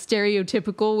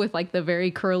stereotypical with like the very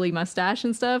curly mustache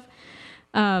and stuff.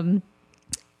 But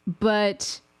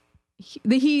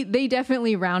they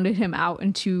definitely rounded him out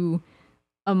into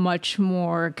a much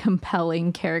more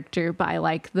compelling character by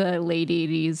like the late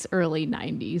 80s, early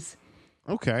 90s.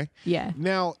 Okay. Yeah.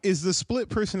 Now, is the split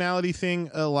personality thing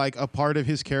like a part of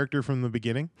his character from the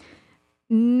beginning?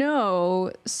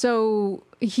 No. So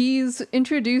he's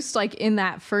introduced like in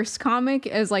that first comic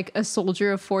as like a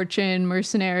soldier of fortune,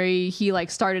 mercenary. He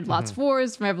like started lots of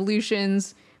wars,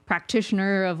 revolutions,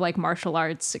 practitioner of like martial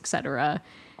arts, etc.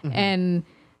 And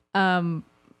again,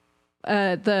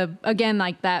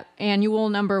 like that annual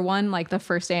 #1, like the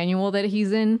first annual that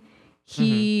he's in,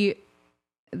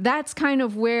 that's kind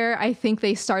of where I think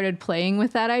they started playing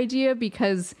with that idea,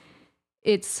 because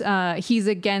it's he's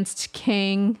against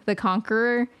Kang the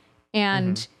Conqueror,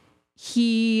 and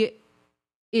he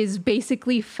is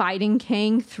basically fighting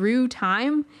Kang through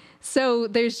time. So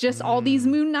there's just all these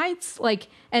Moon Knights, like,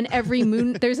 and every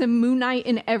moon there's a Moon Knight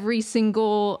in every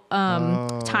single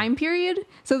time period.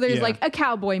 So there's like a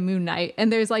cowboy Moon Knight,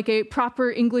 and there's like a proper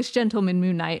English gentleman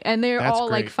Moon Knight, and they're That's all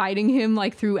great. like fighting him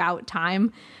like throughout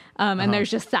time. And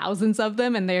there's just thousands of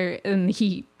them, and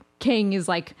Kang is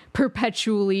like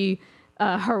perpetually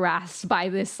harassed by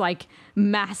this like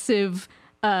massive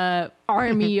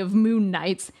army of Moon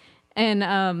Knights.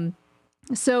 And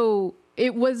so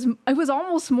it was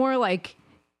almost more like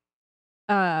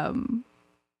I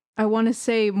want to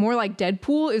say more like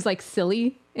Deadpool is like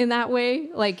silly in that way,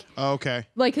 like Okay.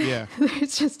 like Yeah.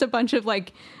 it's just a bunch of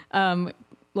like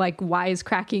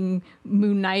wisecracking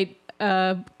Moon Knight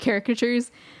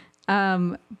caricatures,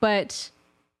 but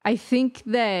I think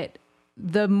that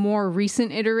the more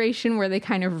recent iteration where they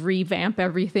kind of revamp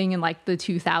everything in like the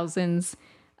 2000s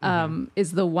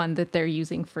is the one that they're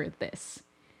using for this.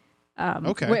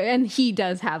 Okay. And he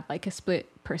does have like a split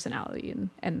personality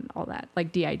and all that,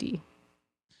 like DID.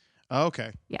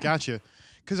 Okay. Yeah. Gotcha.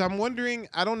 Because I'm wondering,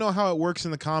 I don't know how it works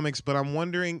in the comics, but I'm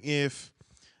wondering if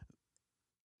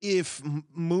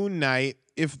Moon Knight,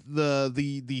 if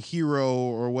the hero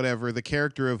or whatever, the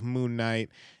character of Moon Knight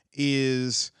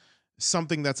is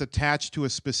something that's attached to a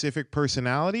specific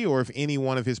personality, or if any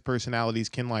one of his personalities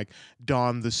can like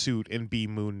don the suit and be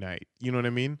Moon Knight. You know what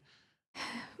I mean?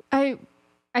 I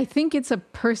think it's a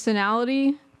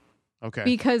personality. Okay.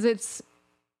 Because it's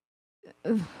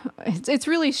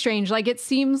really strange. Like, it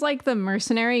seems like the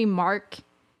mercenary Mark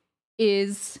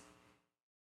is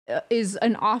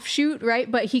an offshoot,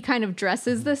 right? But he kind of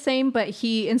dresses the same, but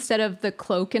he, instead of the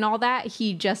cloak and all that,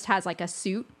 he just has like a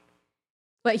suit,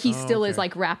 but he still is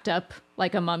like wrapped up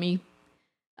like a mummy.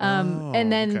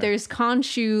 And then there's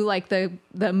Khonshu, like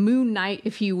the Moon Knight,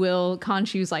 if you will.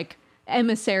 Khonshu's like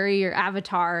emissary or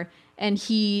avatar, and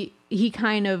he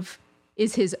kind of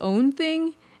is his own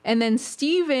thing. And then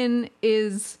Steven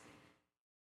is,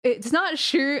 it's not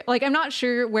sure, like I'm not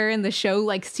sure where in the show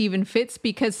like Steven fits,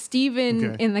 because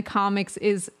Steven in the comics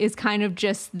is kind of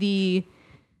just the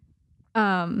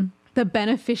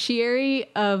beneficiary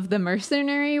of the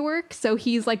mercenary work. So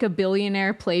he's like a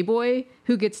billionaire playboy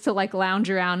who gets to like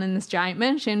lounge around in this giant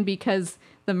mansion because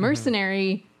the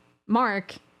mercenary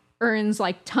Mark earns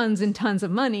like tons and tons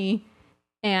of money,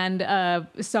 and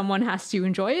someone has to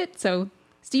enjoy it. So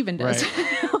Steven does.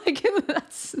 Right. Like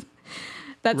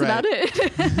that's about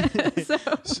it. So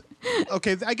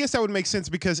okay, I guess that would make sense,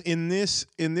 because in this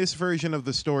version of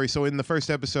the story, so in the first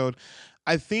episode,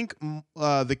 I think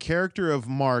the character of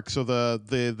Mark, so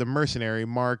the mercenary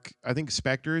Mark, I think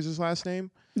Spector is his last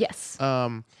name. Yes.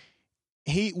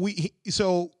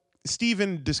 So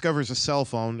Steven discovers a cell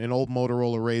phone, an old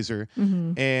Motorola Razor,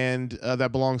 Mm-hmm. and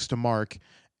that belongs to Mark.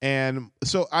 And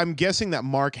so I'm guessing that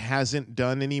Mark hasn't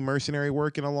done any mercenary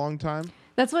work in a long time.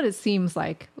 That's what it seems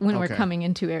like when we're Okay. coming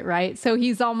into it, right? So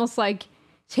he's almost like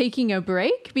taking a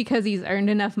break because he's earned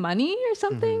enough money or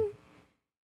something.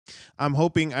 Mm-hmm. I'm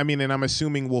hoping, and I'm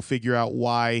assuming we'll figure out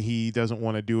why he doesn't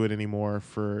want to do it anymore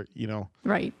for,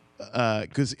 Right.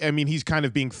 because he's kind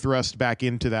of being thrust back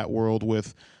into that world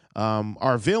with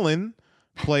our villain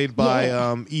played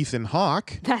by Ethan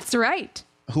Hawke. That's right.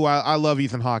 Who I love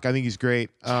Ethan Hawke. I think he's great.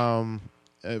 From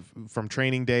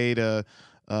Training Day to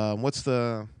what's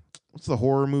the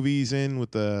horror movie he's in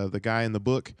with the guy in the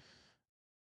book?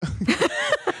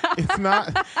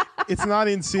 It's not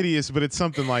Insidious, but it's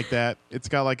something like that. It's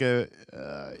got like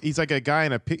he's like a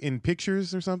guy in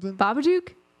Pictures or something. Babadook?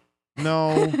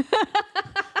 No.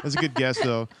 That's a good guess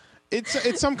though.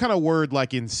 It's some kind of word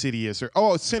like Insidious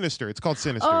or Sinister. It's called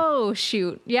Sinister. Oh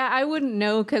shoot. Yeah, I wouldn't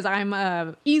know because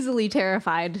I'm easily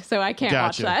terrified, so I can't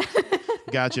watch that.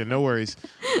 Gotcha. No worries.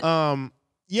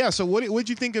 Yeah. So what'd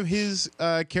you think of his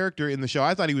character in the show?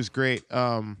 I thought he was great.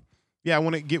 Yeah, I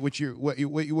want to get what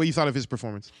you thought of his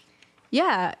performance.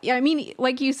 Yeah. I mean,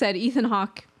 like you said, Ethan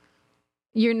Hawke,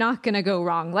 you're not gonna go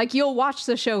wrong. Like you'll watch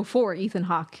the show for Ethan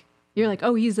Hawke. You're like,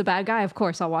 oh, he's the bad guy. Of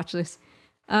course, I'll watch this.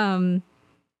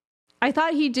 I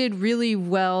thought he did really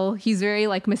well. He's very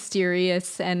like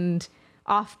mysterious and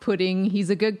off-putting. He's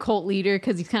a good cult leader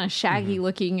because he's kind of shaggy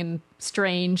looking and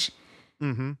strange.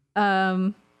 Mm-hmm.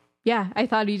 Yeah, I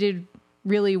thought he did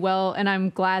really well, and I'm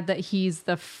glad that he's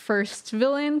the first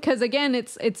villain because again,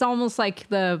 it's almost like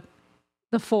the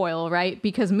foil, right?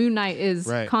 Because Moon Knight is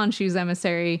Khonshu's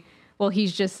emissary. Well,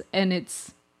 he's just and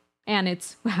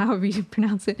it's however you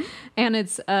pronounce it, and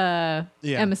it's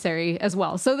emissary as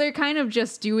well. So they're kind of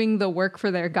just doing the work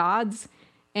for their gods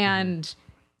and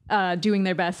doing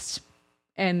their best,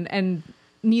 and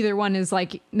neither one is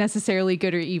like necessarily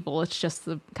good or evil. It's just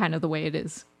the kind of the way it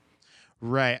is.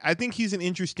 Right. I think he's an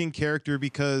interesting character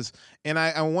because, and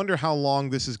I wonder how long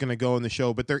this is going to go in the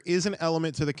show, but there is an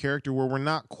element to the character where we're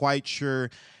not quite sure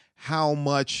how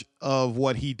much of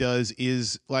what he does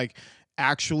is like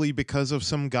actually because of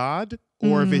some god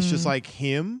or if it's just like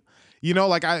him,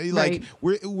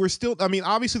 we're still,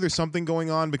 obviously there's something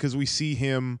going on because we see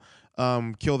him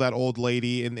kill that old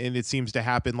lady and it seems to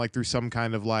happen like through some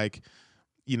kind of like,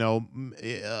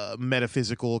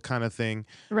 metaphysical kind of thing.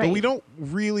 Right. But we don't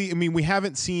really, we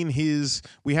haven't seen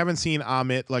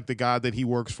Amit, like the god that he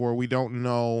works for. We don't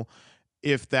know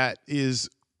if he's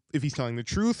telling the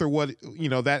truth or what,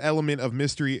 that element of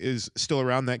mystery is still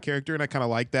around that character. And I kind of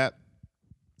like that.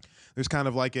 There's kind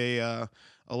of like a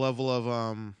level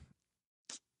of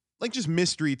like just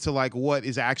mystery to like what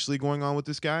is actually going on with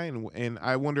this guy, and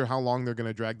I wonder how long they're going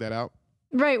to drag that out.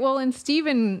 Right. Well, and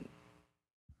Steven,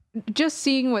 just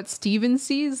seeing what Steven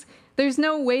sees, there's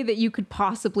no way that you could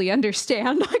possibly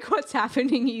understand like what's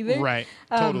happening either. Right.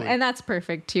 Totally. And that's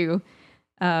perfect too.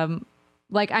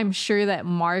 Like I'm sure that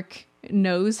Mark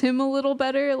knows him a little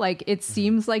better. Like it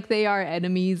seems like they are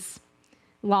enemies.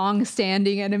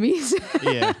 Long-standing enemies.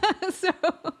 Yeah.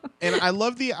 And I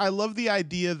love the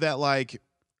idea that like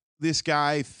this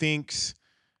guy thinks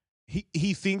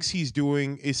he thinks he's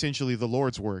doing essentially the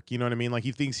Lord's work. You know what I mean? Like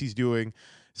he thinks he's doing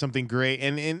something great.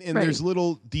 And there's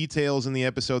little details in the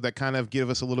episode that kind of give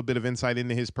us a little bit of insight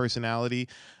into his personality.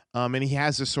 And he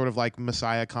has this sort of like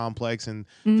Messiah complex and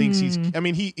thinks he's.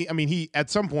 He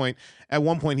at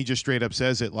one point he just straight up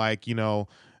says it like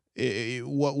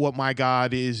what my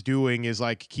God is doing is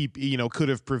like could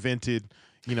have prevented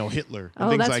Hitler and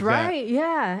things like that.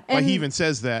 Yeah. And like he even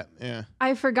says that. Yeah.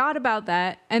 I forgot about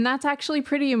that, and that's actually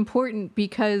pretty important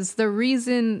because the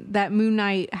reason that Moon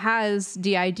Knight has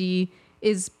DID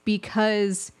is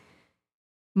because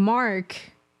Mark,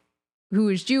 who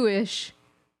is Jewish,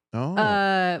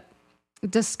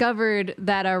 discovered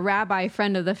that a rabbi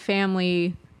friend of the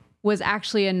family was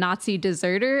actually a Nazi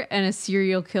deserter and a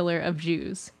serial killer of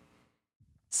Jews.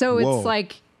 So it's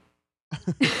like,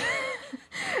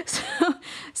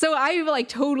 so I like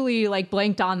totally like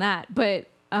blanked on that, but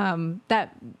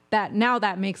that now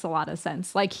that makes a lot of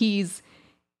sense. Like he's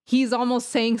almost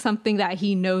saying something that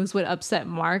he knows would upset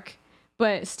Mark,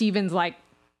 but Steven's like,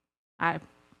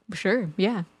 sure,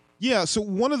 yeah. Yeah. So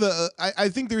one of the I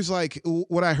think there's like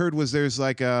what I heard was there's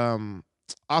like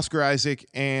Oscar Isaac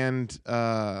and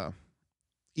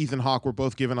Ethan Hawke were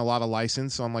both given a lot of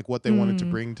license on like what they wanted to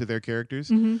bring to their characters.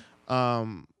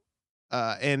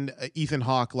 and Ethan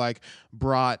Hawke like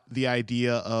brought the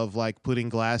idea of like putting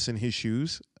glass in his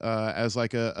shoes as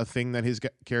like a thing that his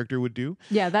character would do.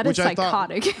 Yeah, that is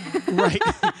psychotic. Right.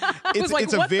 I was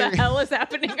like, what the hell is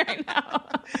happening right now?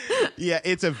 Yeah,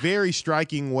 it's a very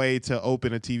striking way to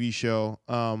open a TV show.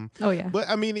 Oh yeah. But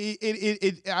I mean,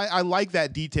 I like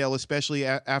that detail, especially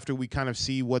after we kind of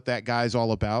see what that guy's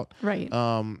all about. Right.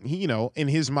 He, you know, in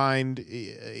his mind,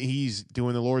 he's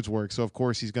doing the Lord's work, so of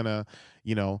course he's gonna,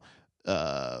 you know,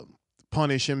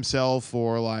 punish himself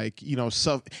or like, you know,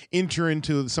 enter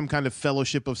into some kind of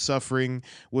fellowship of suffering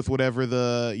with whatever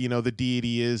the, you know, the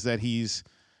deity is that he's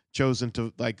chosen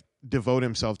to like devote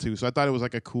himself to. So I thought it was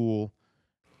like a cool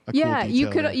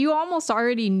you almost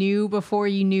already knew before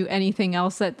you knew anything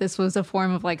else that this was a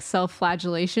form of like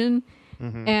self-flagellation.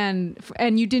 Mm-hmm.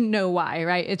 And you didn't know why,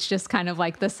 right? It's just kind of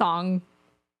like the song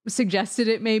suggested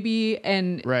it maybe,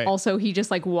 and also he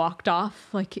just like walked off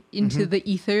like into the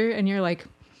ether, and you're like,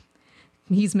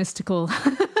 he's mystical.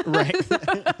 Right.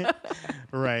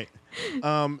 Right.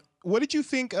 What did you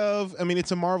think of, I mean,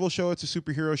 it's a Marvel show, it's a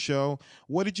superhero show.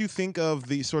 What did you think of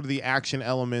the sort of the action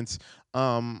elements?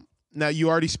 Now you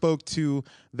already spoke to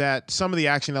that some of the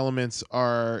action elements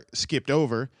are skipped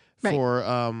over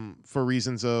for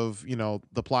reasons of, you know,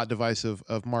 the plot device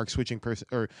of Mark switching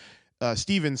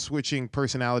Steven switching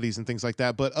personalities and things like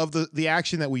that. But of the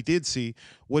action that we did see,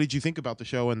 what did you think about the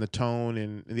show and the tone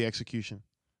and the execution?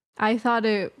 I thought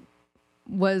it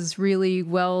was really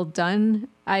well done.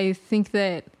 I think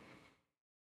that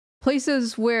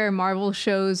places where Marvel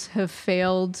shows have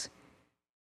failed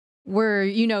were,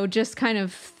 you know, just kind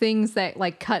of things that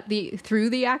like cut through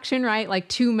the action, right? Like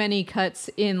too many cuts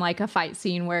in like a fight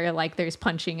scene where like there's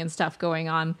punching and stuff going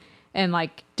on. And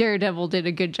like Daredevil did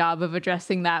a good job of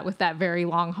addressing that with that very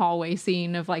long hallway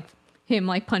scene of like him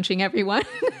like punching everyone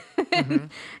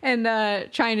and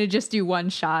trying to just do one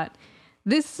shot.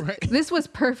 This was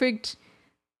perfect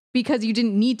because you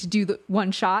didn't need to do the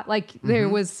one shot. Like there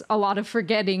was a lot of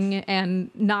forgetting and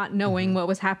not knowing what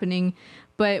was happening.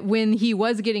 But when he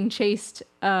was getting chased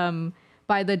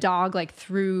by the dog, like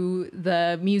through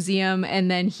the museum, and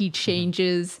then he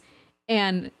changes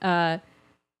and,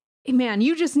 man,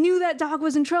 you just knew that dog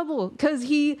was in trouble because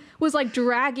he was like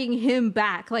dragging him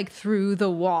back like through the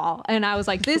wall. And I was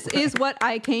like, this is what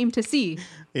I came to see.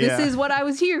 This is what I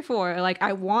was here for. Like,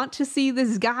 I want to see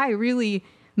this guy really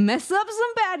mess up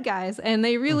some bad guys. And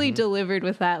they really delivered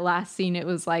with that last scene. It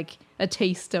was like a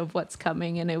taste of what's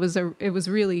coming. And it was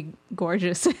really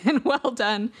gorgeous and well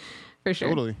done for sure.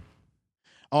 Totally.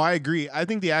 Oh, I agree. I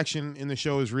think the action in the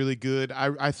show is really good.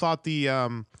 I thought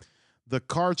the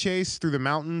car chase through the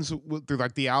mountains, through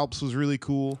like the Alps, was really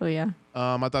cool. Oh yeah.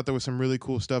 I thought there was some really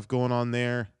cool stuff going on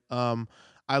there.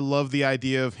 I love the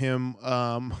idea of him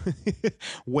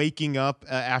waking up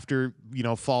after, you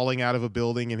know, falling out of a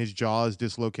building and his jaw is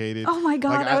dislocated. Oh my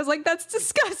God. Like, I was like, that's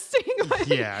disgusting.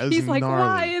 Yeah. He's like,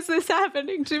 why is this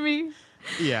happening to me?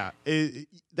 Yeah.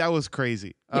 That was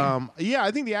crazy. Yeah.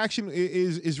 I think the action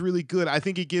is really good. I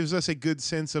think it gives us a good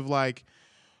sense of like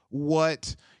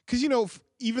because, you know,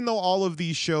 even though all of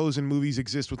these shows and movies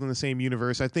exist within the same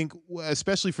universe, I think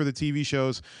especially for the TV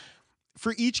shows,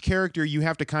 for each character, you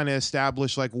have to kind of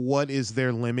establish like what is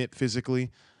their limit physically,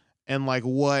 and like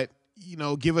what, you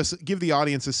know, give the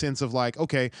audience a sense of like,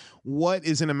 okay, what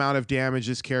is an amount of damage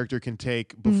this character can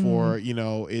take before, you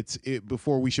know,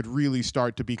 before we should really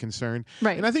start to be concerned.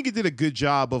 Right. And I think it did a good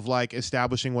job of like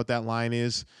establishing what that line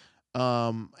is.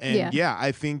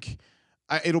 I think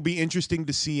it'll be interesting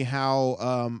to see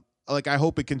how, like, I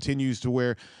hope it continues to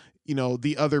where, you know,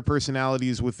 the other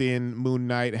personalities within Moon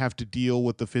Knight have to deal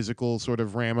with the physical sort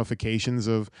of ramifications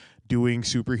of doing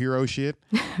superhero shit.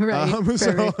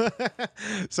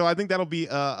 So I think that'll be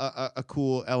a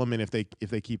cool element if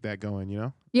they keep that going, you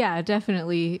know? Yeah,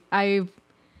 definitely. In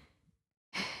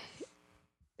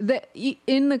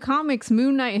the comics,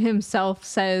 Moon Knight himself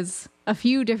says a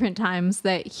few different times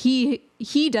that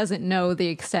he doesn't know the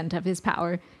extent of his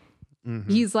power.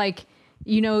 He's like,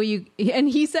 you know, and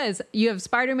he says, you have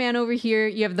Spider-Man over here,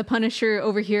 you have the Punisher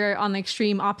over here on the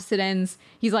extreme opposite ends.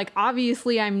 He's like,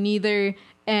 obviously I'm neither,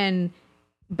 and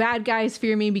bad guys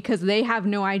fear me because they have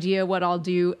no idea what I'll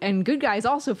do, and good guys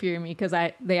also fear me because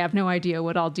they have no idea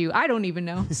what I'll do. I don't even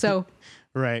know. So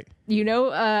right. You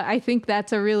know, I think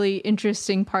that's a really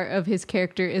interesting part of his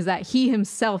character, is that he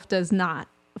himself does not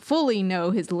fully know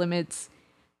his limits,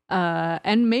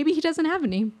 and maybe he doesn't have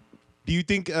any. Do you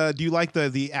think? Do you like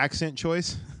the accent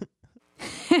choice?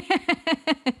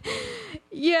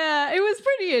 Yeah, it was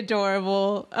pretty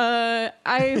adorable.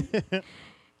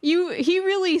 He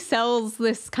really sells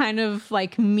this kind of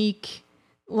like meek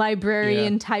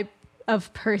librarian type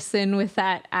of person with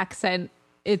that accent.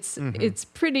 It's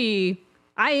pretty.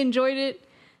 I enjoyed it,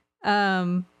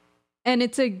 and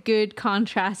it's a good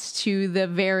contrast to the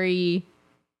very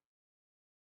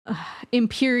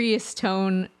imperious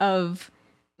tone of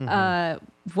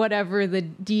whatever the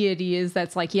deity is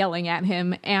that's like yelling at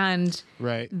him, and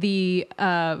the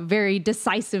very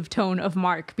decisive tone of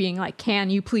Mark being like, "Can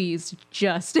you please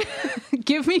just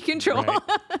give me control?"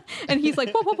 And he's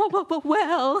like,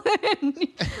 "Well," and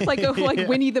like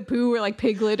Winnie the Pooh or like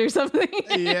Piglet or something.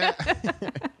 Yeah,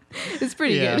 it's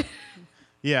pretty good.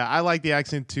 Yeah, I like the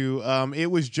accent too.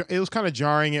 It was kind of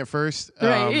jarring at first,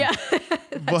 right? Yeah,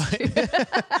 but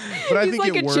I think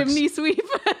like it works. Chimney sweep.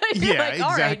 Yeah, like,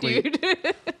 exactly. All right,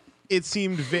 dude. It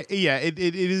seemed, it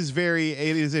is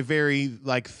a very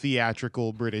like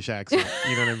theatrical British accent.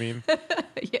 You know what I mean?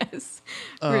 Yes,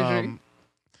 for sure.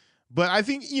 But I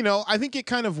think it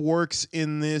kind of works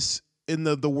in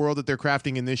the world that they're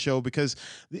crafting in this show, because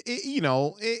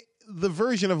the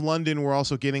version of London we're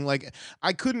also getting, like,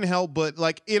 I couldn't help but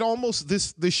like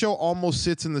the show almost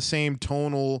sits in the same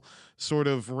tonal sort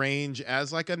of range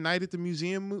as like a Night at the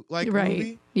Museum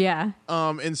movie. Yeah.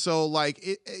 And so like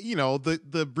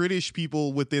the British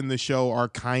people within the show are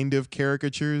kind of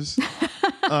caricatures.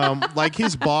 Like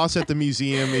his boss at the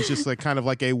museum is just like kind of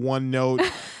like a one note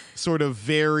sort of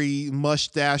very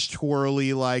mustache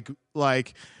twirly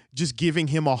like just giving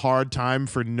him a hard time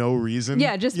for no reason.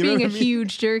 Yeah, just being a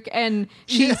huge jerk. And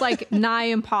she's like nigh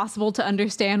impossible to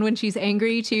understand when she's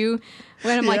angry too.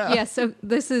 When I'm like, yeah, so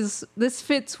this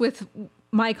fits with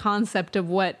my concept of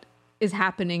what is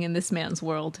happening in this man's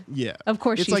world. Yeah. Of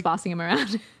course she's like, bossing him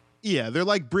around. Yeah, they're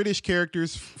like British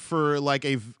characters for like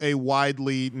a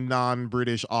widely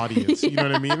non-British audience. You know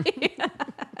what I mean?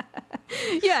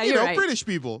 Yeah, you're right. British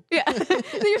people. Yeah,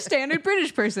 your standard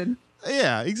British person.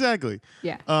 Yeah, exactly.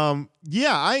 Yeah. I'm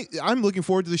looking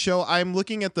forward to the show. I'm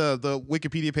looking at the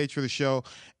Wikipedia page for the show,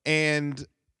 and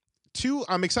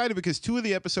I'm excited because 2 of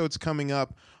the episodes coming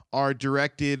up are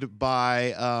directed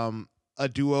by a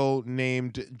duo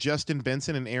named Justin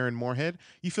Benson and Aaron Moorhead.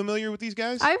 You familiar with these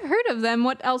guys? I've heard of them.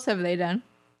 What else have they done?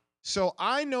 So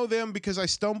I know them because I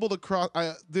stumbled across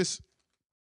this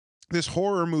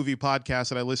horror movie podcast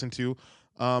that I listen to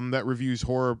that reviews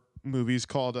horror movies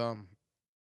called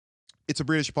it's a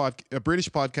British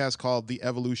podcast called The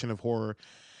Evolution of Horror,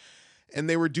 and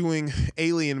they were doing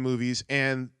alien movies,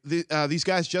 and these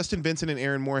guys Justin Benson and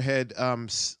Aaron Moorhead,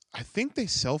 I think they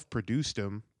self-produced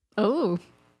them. Oh,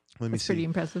 that's pretty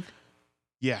impressive.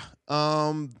 Yeah.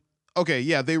 Okay.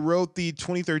 Yeah, they wrote the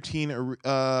 2013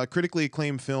 critically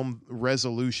acclaimed film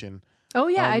Resolution. Oh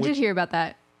yeah, I did hear about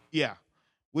that. Yeah.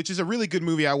 Which is a really good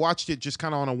movie. I watched it just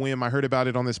kind of on a whim. I heard about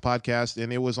it on this podcast,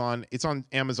 and it's on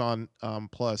Amazon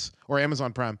Plus or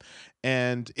Amazon Prime,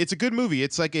 and it's a good movie.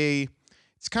 It's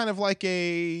kind of like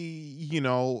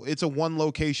it's a one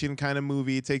location kind of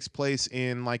movie. It takes place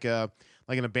in like an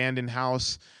abandoned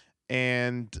house,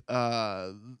 and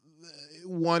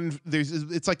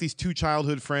it's like these 2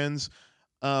 childhood friends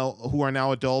who are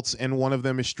now adults, and one of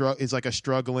them is like a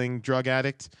struggling drug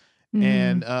addict.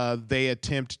 And they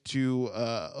attempt to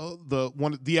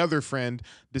the other friend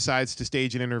decides to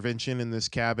stage an intervention in this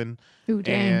cabin. Ooh,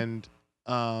 dang.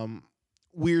 And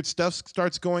weird stuff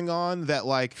starts going on that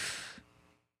like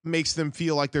makes them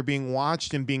feel like they're being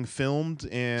watched and being filmed,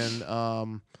 and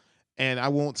I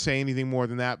won't say anything more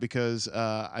than that because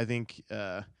I think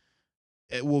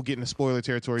we'll get into spoiler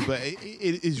territory, but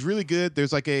it is really good.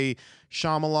 There's like a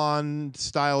Shyamalan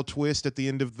style twist at the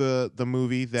end of the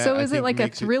movie. So is it like a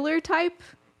thriller type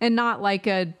and not like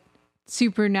a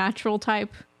supernatural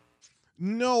type?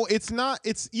 No, it's not.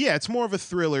 It's more of a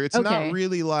thriller. It's not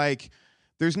really like,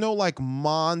 there's no like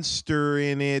monster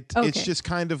in it. Okay. It's just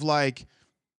kind of like,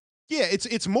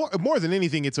 it's more than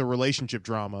anything, it's a relationship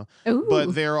drama. Ooh.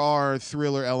 But there are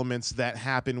thriller elements that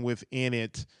happen within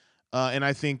it. And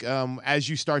I think as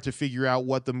you start to figure out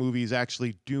what the movie is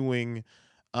actually doing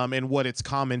and what it's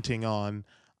commenting on,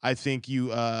 I think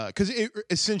because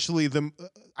essentially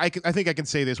I think I can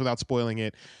say this without spoiling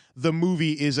it. The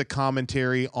movie is a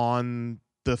commentary on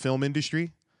the film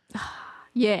industry.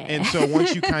 Yeah. And so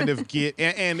once you kind of get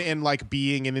and like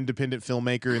being an independent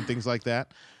filmmaker and things like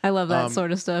that. I love that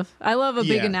sort of stuff. I love a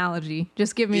big analogy.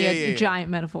 Just give me a giant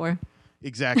metaphor.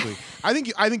 Exactly. I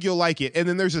think you'll like it. And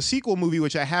then there's a sequel movie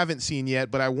which I haven't seen yet,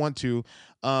 but I want to,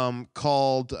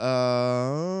 called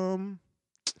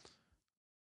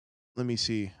let me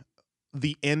see.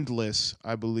 The Endless,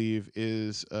 I believe,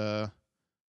 is the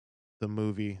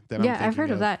movie that I'm thinking I've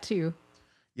heard of that too.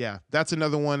 Yeah, that's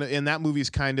another one, and that movie's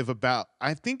kind of about,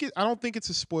 I don't think it's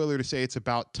a spoiler to say it's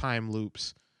about time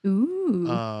loops.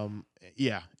 Ooh.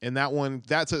 Yeah, and that one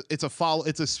it's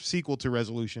a sequel to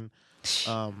Resolution,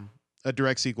 a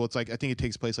direct sequel. It's like I think it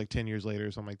takes place like 10 years later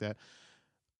or something like that.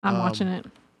 I'm watching it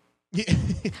Yeah.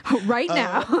 right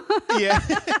now. Yeah.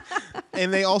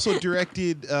 And they also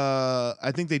directed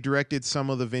I think they directed some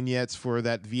of the vignettes for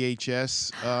that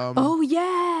VHS Oh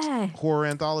yeah, horror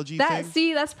anthology thing.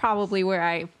 See, that's probably where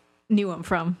I knew him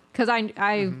from, because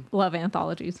I love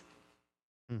anthologies.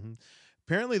 Mm-hmm.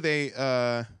 Apparently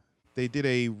they did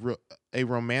a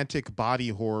romantic body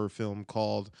horror film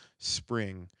called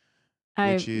Spring.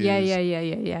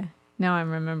 Yeah. Now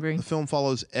I'm remembering. The film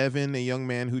follows Evan, a young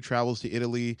man who travels to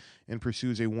Italy and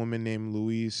pursues a woman named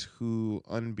Louise who,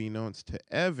 unbeknownst to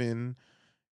Evan,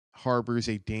 harbors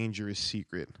a dangerous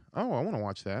secret. Oh, I want to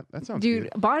watch that. That sounds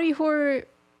good. Body horror,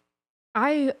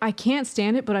 I can't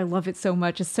stand it, but I love it so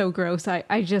much. It's so gross. I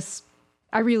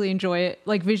really enjoy it.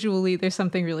 Like, visually, there's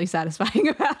something really satisfying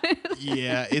about it.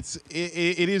 Yeah,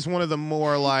 it is one of the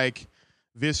more like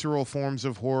visceral forms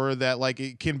of horror that like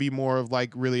it can be more of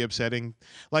like really upsetting.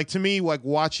 Like to me, like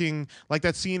watching like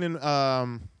that scene in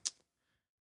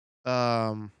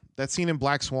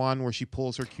Black Swan where she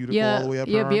pulls her cuticle all the way up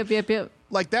her arm. Yep.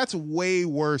 Like that's way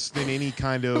worse than any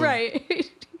kind of right.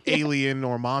 alien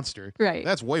or monster. Right.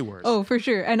 That's way worse. Oh, for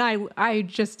sure. And I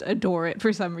just adore it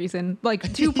for some reason.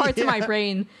 Like two parts of my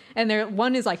brain, and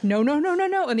one is like, no.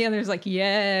 And the other is like,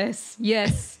 yes.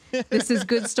 This is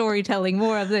good storytelling.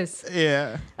 More of this.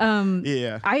 Yeah.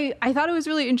 Yeah. I thought it was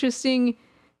really interesting.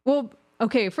 Well,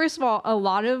 okay, first of all, a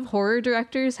lot of horror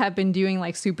directors have been doing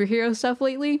like superhero stuff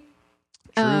lately.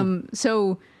 True.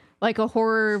 So like a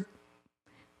horror,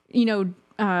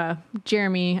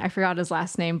 Jeremy, I forgot his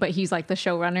last name, but he's like the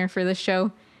showrunner for this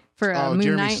show for Moon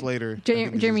Jeremy Knight. Slater.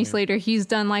 Jeremy Slater. He's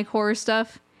done like horror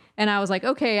stuff, and I was like,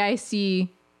 okay, I see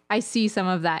some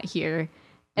of that here.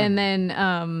 And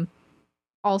then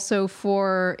also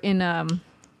in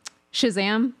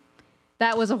Shazam,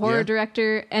 that was a horror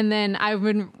director. And then I've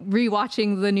been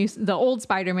rewatching the old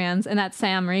Spider-Mans, and that's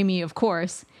Sam Raimi, of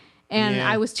course. And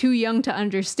I was too young to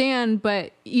understand,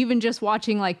 but even just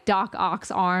watching like Doc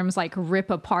Ock's arms like rip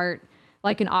apart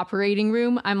like an operating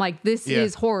room, I'm like, this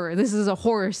is horror. This is a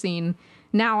horror scene.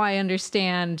 Now I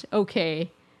understand.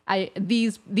 Okay,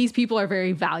 these people are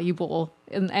very valuable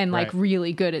and like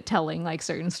really good at telling like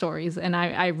certain stories, and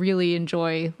I really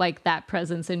enjoy like that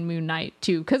presence in Moon Knight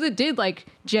too, because it did like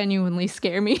genuinely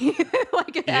scare me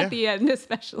like at the end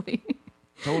especially.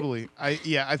 Totally.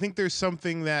 I think there's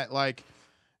something that like.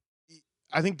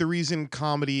 I think the reason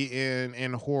comedy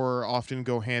and horror often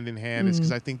go hand in hand is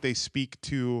because I think they speak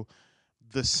to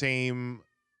the same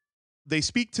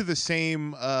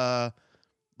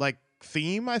like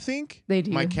theme. I think they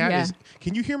do. My cat is.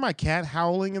 Can you hear my cat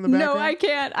howling in the background? No, I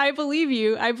can't. I believe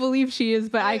you. I believe she is,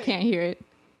 but I can't hear it.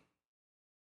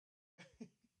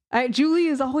 Julie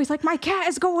is always like, my cat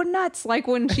is going nuts. Like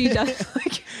when she does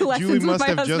like lessons with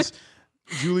my husband.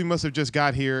 Julie must have just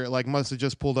got here, like must have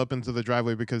just pulled up into the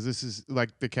driveway because this is like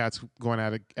the cat's going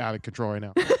out of control right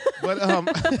now. But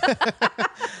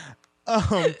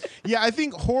yeah, I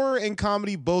think horror and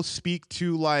comedy both speak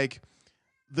to like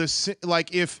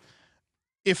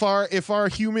if our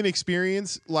human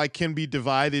experience like can be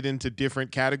divided into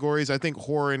different categories, I think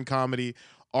horror and comedy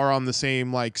are on the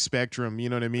same like spectrum. You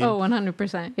know what I mean? Oh,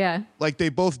 100%. Yeah. Like they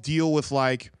both deal with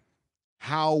like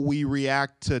how we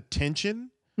react to tension.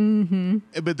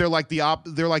 But they're like the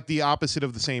opposite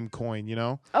of the same coin, you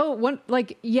know? Oh,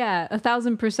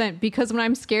 1,000%. Because when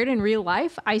I'm scared in real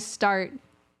life, I start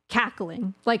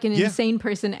cackling like an insane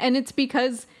person, and it's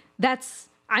because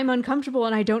I'm uncomfortable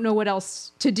and I don't know what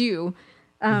else to do.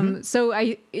 So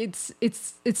it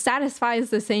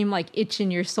satisfies the same like itch in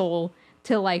your soul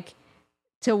to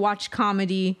watch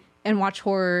comedy and watch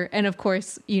horror, and of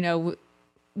course,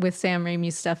 with Sam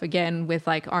Raimi's stuff again, with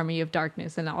like Army of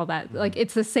Darkness and all that, like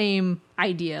it's the same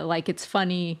idea. Like it's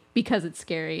funny because it's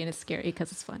scary, and it's scary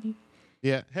because it's funny.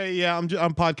 Yeah. Hey, yeah, I'm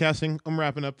podcasting. I'm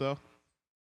wrapping up though.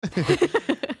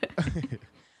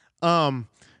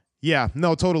 Yeah,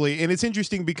 no, totally. And it's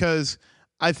interesting because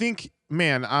I think,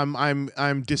 man,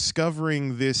 I'm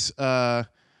discovering this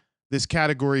this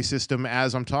category system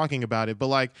as I'm talking about it. But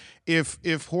like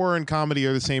if horror and comedy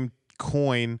are the same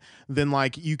coin, then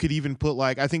like you could even put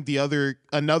like, I think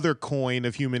another coin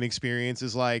of human experience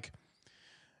is like,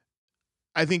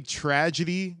 I think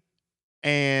tragedy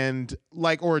and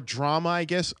like, or drama, I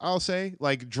guess I'll say,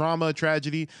 like drama,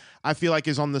 tragedy, I feel like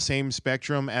is on the same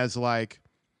spectrum as like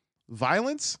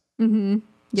violence. Yeah.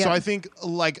 So I think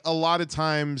like a lot of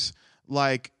times,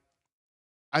 like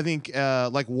I think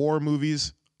like war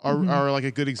movies are like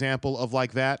a good example of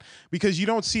like that, because you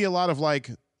don't see a lot of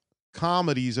like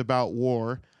comedies about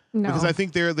war. because I No.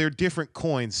 think they're different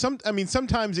coins.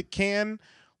 Sometimes it can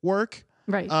work.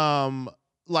 Right.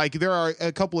 Like there are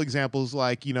a couple examples,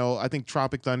 like I think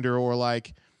Tropic Thunder, or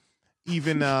like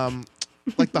even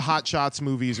like the Hot Shots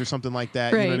movies or something like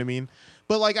that. You know what I Right. mean?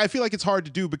 But like I feel like it's hard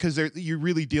to do because you're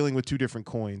really dealing with two different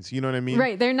coins. You know what I mean?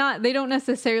 Right. They don't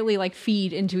necessarily like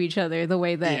feed into each other the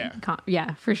way that,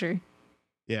 yeah, for sure.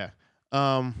 Yeah.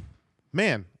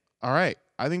 Man. All right.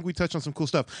 I think we touched on some cool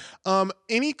stuff.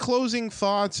 Any closing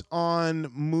thoughts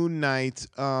on Moon Knight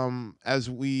as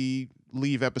we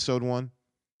leave episode 1?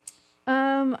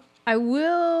 I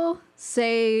will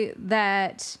say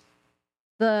that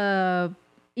the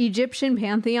Egyptian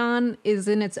pantheon is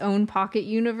in its own pocket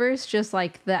universe, just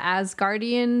like the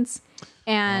Asgardians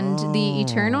and the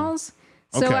Eternals.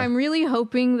 So Okay. I'm really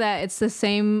hoping that it's the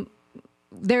same.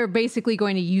 They're basically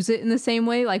going to use it in the same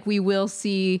way. Like we will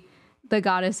see the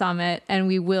goddess Amet, and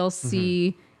we will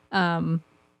see,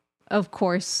 of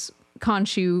course,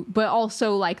 Khonshu, but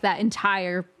also like that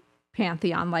entire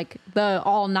pantheon, like the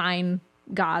all 9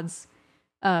 gods.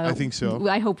 I think so.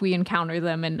 I hope we encounter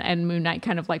them, and Moon Knight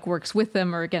kind of like works with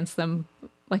them or against them,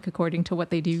 like according to what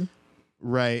they do.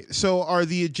 Right. So are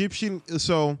the Egyptian,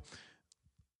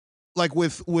 like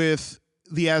with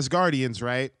the Asgardians,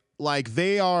 right? Like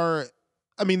they're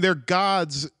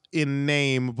gods in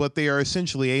name, but they are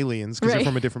essentially aliens because they're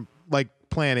from a different like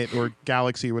planet or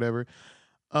galaxy or whatever.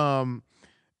 Are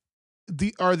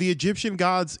the Egyptian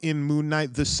gods in Moon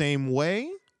Knight the same way,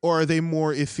 or are they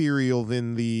more ethereal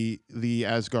than the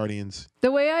Asgardians?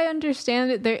 The way I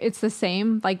understand it, it's the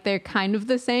same. Like they're kind of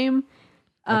the same.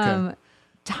 Okay.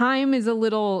 Time is a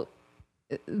little.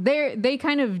 They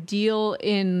kind of deal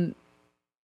in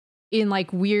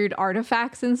like weird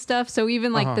artifacts and stuff. So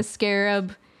even like the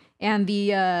scarab and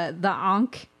the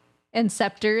Ankh and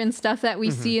scepter and stuff that we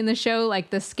see in the show,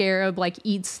 like the scarab like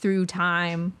eats through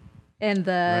time, and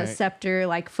the scepter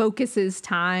like focuses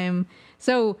time.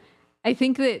 So I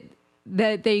think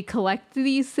that they collect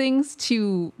these things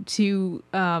to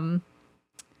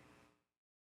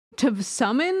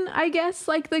summon, I guess,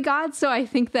 like the gods. So I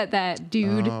think that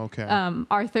dude,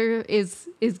 Arthur, is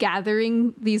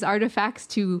gathering these artifacts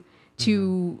to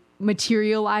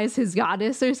materialize his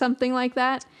goddess or something like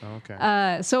that.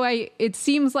 Okay. So it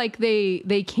seems like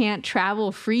they can't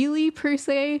travel freely per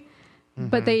se,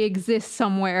 but they exist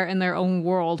somewhere in their own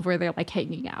world where they're like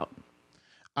hanging out.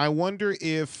 I wonder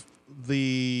if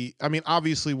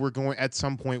obviously at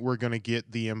some point we're going to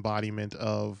get the embodiment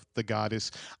of the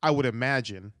goddess, I would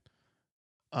imagine,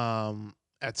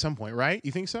 at some point, right?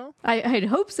 You think so? I'd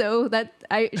hope so.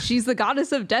 She's the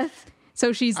goddess of death,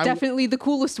 so she's definitely the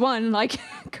coolest one. Like,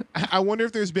 I wonder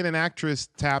if there's been an actress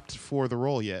tapped for the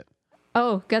role yet.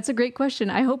 Oh, that's a great question.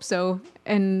 I hope so,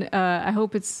 and I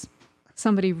hope it's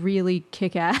somebody really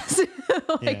kick-ass,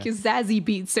 like Zazie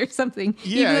Beetz or something.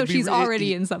 Yeah, even though she's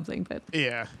already in something, but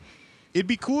yeah, it'd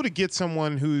be cool to get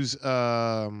someone who's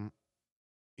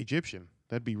Egyptian.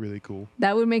 That'd be really cool.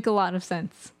 That would make a lot of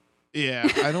sense. Yeah,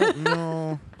 I don't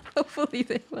know. Hopefully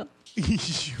they will.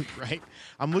 Right.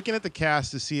 I'm looking at the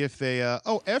cast to see if they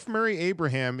F. Murray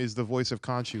Abraham is the voice of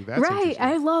Khonshu. That's right.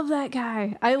 I love that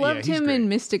guy. I loved him in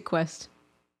Mystic Quest.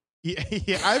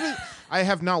 Yeah, I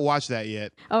have not watched that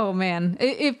yet. Oh man.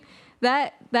 If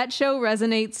that show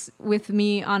resonates with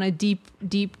me on a deep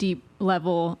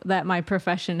level that my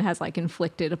profession has like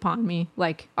inflicted upon me,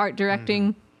 like art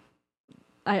directing.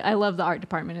 I love the art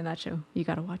department in that show. You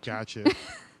got to watch it. Gotcha.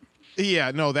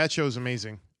 Yeah, no, that show's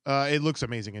amazing. It looks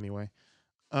amazing anyway.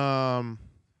 Oh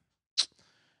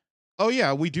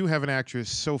yeah, we do have an actress,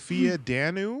 Sophia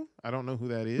Danu. I don't know who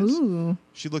that is. Ooh.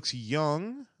 She looks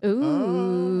young.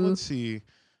 Ooh. Let's see.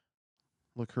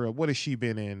 Look her up. What has she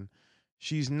been in?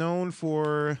 She's known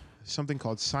for something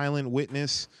called Silent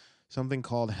Witness, something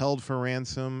called Held for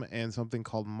Ransom, and something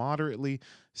called Moderately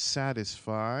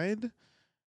Satisfied.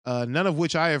 None of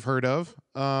which I have heard of.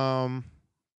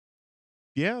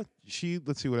 Yeah,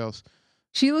 let's see what else.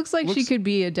 She looks like she could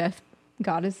be a death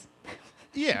goddess.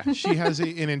 Yeah, she has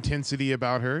an intensity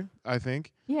about her, I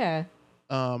think. Yeah.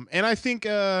 And I think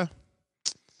it's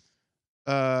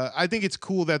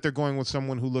cool that they're going with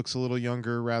someone who looks a little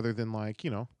younger rather than like,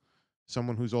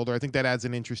 someone who's older. I think that adds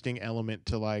an interesting element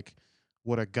to like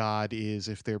what a god is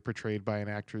if they're portrayed by an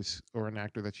actress or an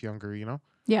actor that's younger,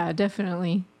 Yeah,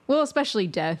 definitely. Well, especially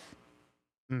death.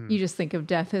 You just think of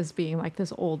death as being like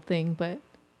this old thing, but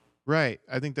right.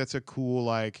 I think that's a cool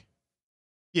like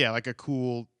a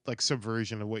cool like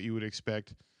subversion of what you would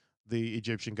expect the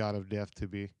Egyptian god of death to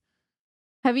be.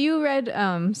 Have you read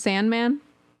Sandman?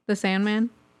 The Sandman?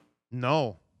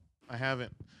 No, I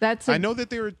haven't. That's I know that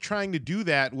they were trying to do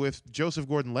that with Joseph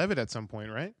Gordon-Levitt at some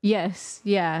point, right? Yes,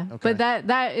 yeah. Okay. But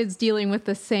that is dealing with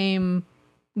the same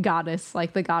goddess,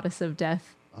 like the goddess of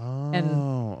death. Oh, And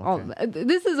okay.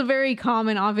 this is a very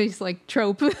common, obvious like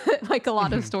trope, like a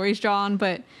lot of stories draw on.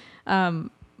 But Moon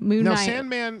Now,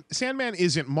 Knight. Sandman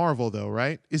isn't Marvel though,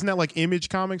 right? Isn't that like Image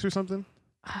Comics or something?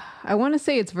 I want to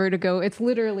say it's Vertigo. It's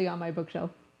literally on my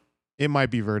bookshelf. It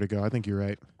might be Vertigo. I think you're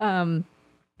right.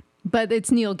 But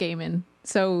it's Neil Gaiman,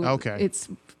 so Okay. it's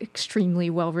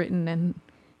extremely well written, and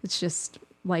it's just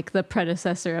like the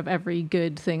predecessor of every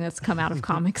good thing that's come out of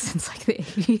comics since like the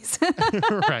 80s.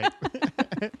 Right.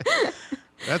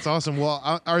 That's awesome.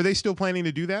 Well, are they still planning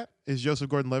to do that? Is Joseph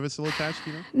Gordon-Levitt still attached?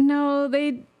 You know?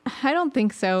 No, I don't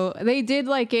think so. They did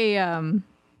like it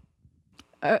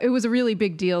was a really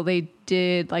big deal. They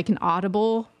did like an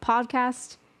Audible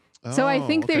podcast. So I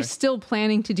think they're still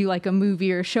planning to do like a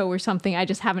movie or show or something. I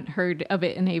just haven't heard of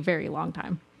it in a very long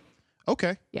time.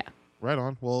 Okay. Yeah. Right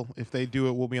on. Well, if they do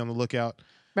it, we'll be on the lookout.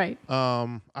 Right.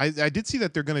 I did see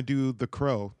that they're going to do The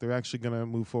Crow. They're actually going to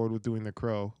move forward with doing The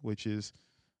Crow, which is,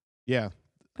 yeah.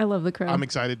 I love The Crow. I'm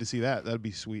excited to see that. That'd be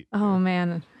sweet. Oh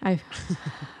man, I'm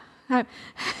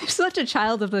such a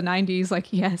child of the 90s.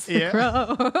 Like, yes, The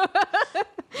Crow.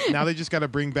 Now they just got to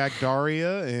bring back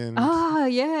Daria, and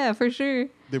yeah, for sure.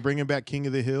 they're bringing back King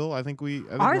of the Hill. I think we're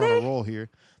Are on they? a roll here.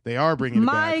 They are bringing it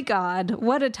My back. God,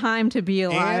 what a time to be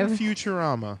alive. And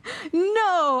Futurama.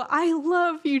 No, I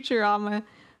love Futurama.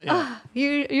 Yeah.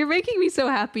 You're making me so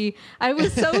happy. I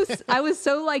was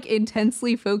so like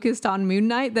intensely focused on Moon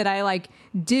Knight that I like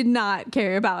did not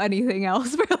care about anything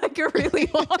else for like a really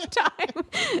long time.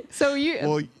 So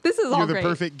this is all you're the great.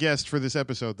 perfect guest for this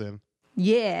episode then.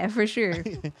 Yeah, for sure.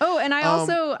 Oh, and I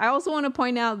also want to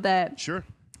point out that Sure.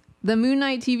 the Moon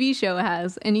Knight TV show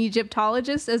has an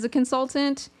Egyptologist as a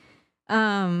consultant,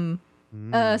 a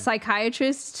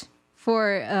psychiatrist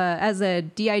as a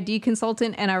DID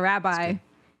consultant, and a rabbi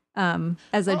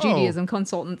as a Judaism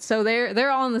consultant. So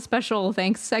they're all in the special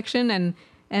thanks section,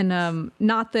 and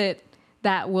not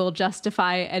that will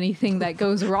justify anything that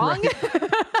goes wrong.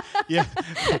 Yeah.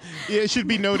 It should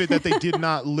be noted that they did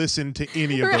not listen to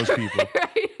any of those people.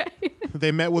 Right.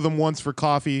 They met with them once for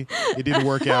coffee. It didn't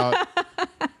work out.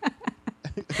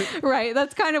 Right.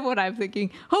 That's kind of what I'm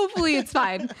thinking. Hopefully it's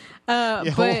fine.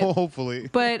 Hopefully.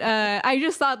 But I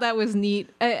just thought that was neat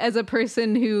as a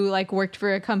person who like worked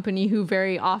for a company who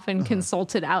very often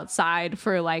consulted outside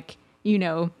for like,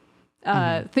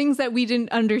 things that we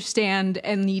didn't understand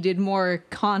and needed more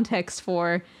context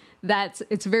for.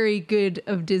 It's very good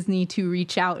of Disney to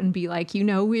reach out and be like,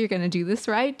 we're going to do this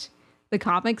right. The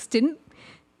comics didn't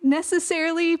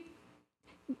necessarily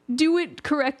do it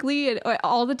correctly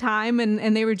all the time,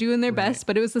 and they were doing their best,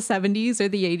 but it was the 70s or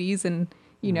the 80s, and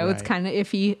it's kind of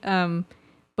iffy.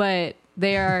 But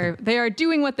they are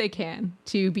doing what they can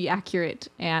to be accurate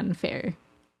and fair.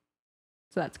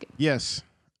 So that's good. Yes.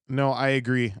 No, I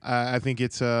agree. I think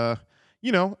it's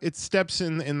it steps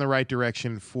in the right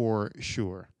direction for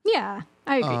sure. Yeah,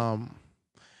 I agree.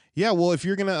 Yeah, well, if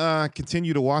you're gonna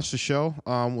continue to watch the show,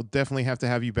 we'll definitely have to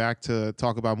have you back to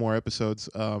talk about more episodes.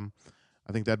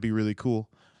 I think that'd be really cool.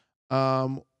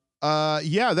 Yeah,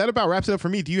 that about wraps it up for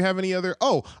me. Do you have any other?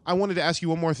 Oh, I wanted to ask you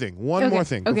one more thing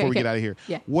before we get out of here.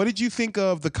 Yeah. What did you think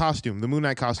of the costume, the Moon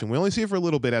Knight costume? We only see it for a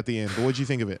little bit at the end, but what did you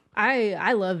think of it?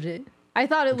 I loved it. I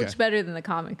thought it looked better than the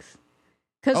comics.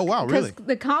 Oh wow, really? Because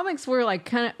the comics were like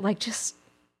kind of like just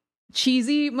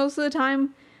cheesy most of the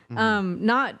time,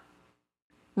 not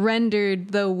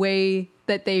rendered the way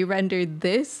that they rendered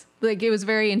this. Like it was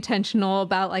very intentional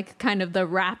about like kind of the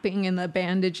wrapping and the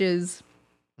bandages,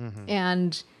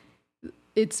 and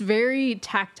it's very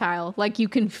tactile. Like you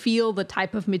can feel the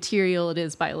type of material it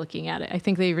is by looking at it. I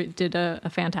think they did a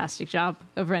fantastic job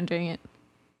of rendering it.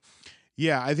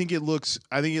 Yeah, I think it looks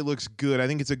good. I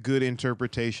think it's a good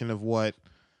interpretation of what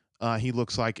he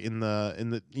looks like in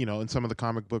some of the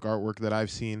comic book artwork that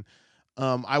I've seen.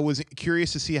 I was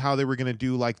curious to see how they were going to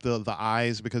do like the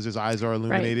eyes, because his eyes are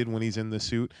illuminated when he's in the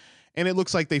suit, and it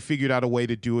looks like they figured out a way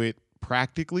to do it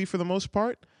practically for the most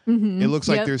part. It looks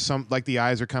like there's some like the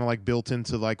eyes are kind of like built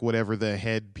into like whatever the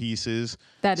head piece is.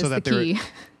 That is the key.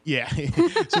 Yeah,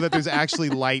 so that there's actually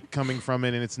light coming from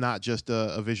it, and it's not just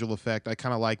a visual effect. I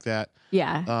kind of like that.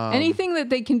 Yeah, anything that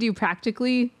they can do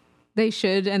practically, they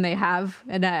should, and they have,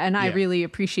 and I really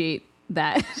appreciate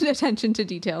that attention to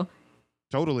detail.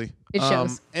 Totally, it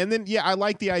shows. And then I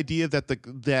like the idea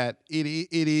that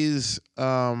it is.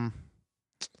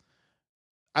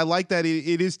 I like that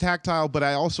it is tactile, but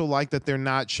I also like that they're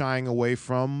not shying away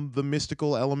from the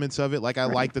mystical elements of it. Like I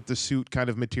like that the suit kind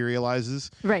of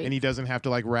materializes, Right. and he doesn't have to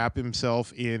like wrap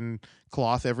himself in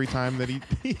cloth every time that he.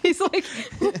 he's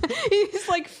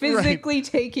like physically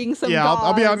taking some. Yeah,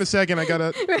 I'll be out in a gauze. second. I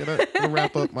gotta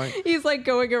wrap up my. He's like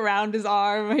going around his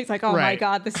arm. He's like, oh my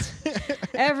God, this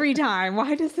every time.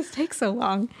 Why does this take so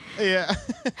long? Yeah.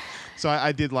 So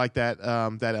I did like that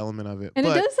that element of it. And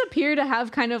it does appear to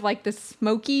have kind of like the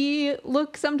smoky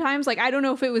look sometimes. Like, I don't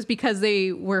know if it was because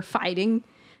they were fighting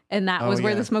and that was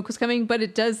where the smoke was coming, but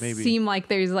it does seem like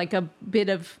there's like a bit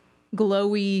of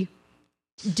glowy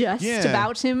dust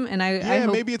about him. And I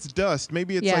hope, maybe it's dust.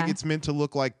 Maybe it's like it's meant to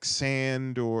look like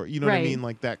sand, or you know what I mean?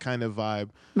 Like that kind of vibe.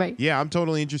 Right. Yeah, I'm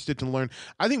totally interested to learn.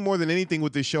 I think more than anything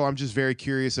with this show, I'm just very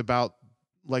curious about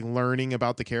like learning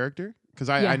about the character. Because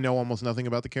I know almost nothing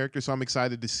about the character, so I'm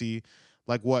excited to see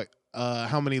like what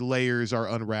how many layers are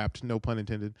unwrapped, no pun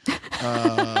intended,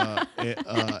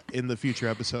 in the future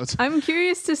episodes. I'm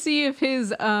curious to see if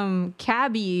his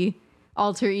cabbie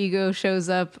alter ego shows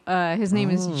up. His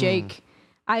name is Jake.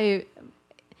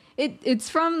 It's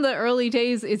from the early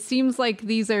days. It seems like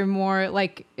these are more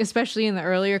like, especially in the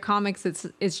earlier comics,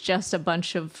 it's just a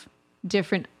bunch of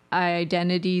different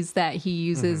identities that he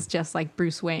uses, just like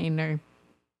Bruce Wayne or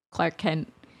Clark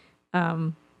Kent.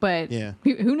 But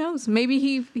who knows? Maybe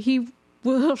he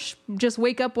will just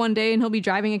wake up one day and he'll be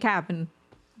driving a cab and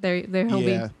there he'll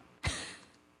be.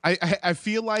 I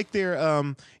feel like they're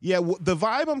the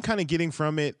vibe I'm kind of getting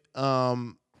from it,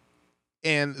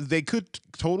 and they could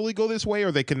totally go this way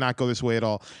or they could not go this way at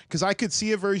all, because I could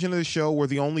see a version of the show where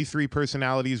the only three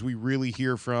personalities we really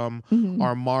hear from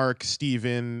are Mark,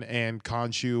 Steven, and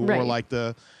Khonshu, or like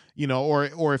the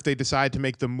or if they decide to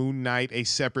make the Moon Knight a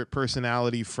separate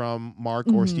personality from Mark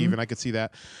or Steven, I could see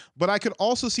that. But I could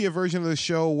also see a version of the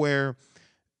show where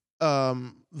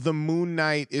the Moon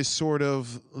Knight is sort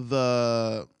of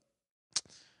the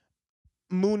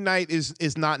Moon Knight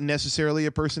is not necessarily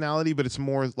a personality, but it's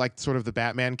more like sort of the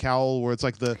Batman cowl, where it's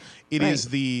like is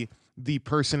the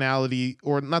personality,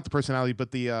 or not the personality,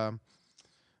 but the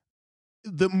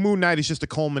Moon Knight is just a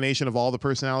culmination of all the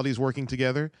personalities working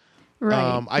together.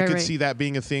 Right. I could see that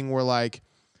being a thing where like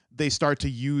they start to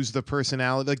use the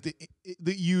personality, like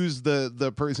use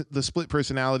the split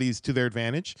personalities to their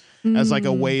advantage as like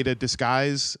a way to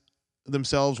disguise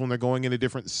themselves when they're going into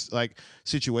different like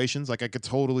situations. Like I could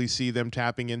totally see them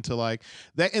tapping into like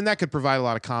that, and that could provide a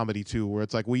lot of comedy too, where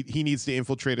it's like he needs to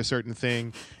infiltrate a certain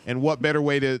thing, and what better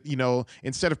way to,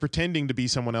 instead of pretending to be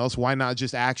someone else, why not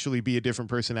just actually be a different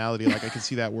personality? Like I could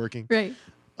see that working. Right.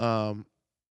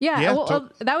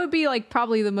 That would be like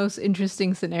probably the most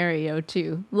interesting scenario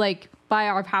too. Like by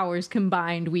our powers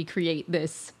combined, we create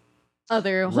this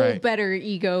other whole better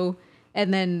ego,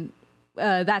 and then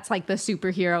that's like the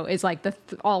superhero is like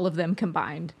all of them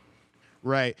combined.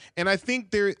 Right. And I think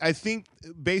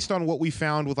based on what we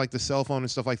found with like the cell phone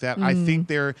and stuff like that, I think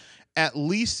they're at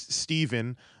least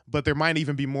Steven, but there might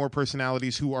even be more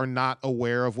personalities who are not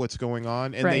aware of what's going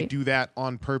on, and they do that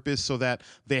on purpose so that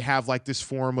they have like this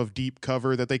form of deep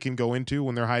cover that they can go into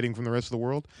when they're hiding from the rest of the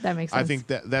world. That makes sense. I think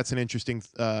that's an interesting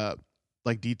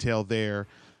like detail there.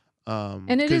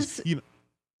 And it is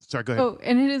sorry, go ahead. Oh,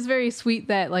 and it is very sweet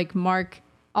that like Mark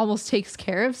almost takes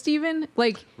care of Steven.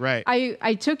 Like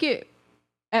I took it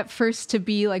at first to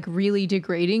be like really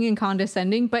degrading and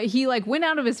condescending, but he like went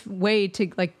out of his way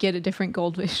to like get a different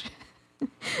goldfish.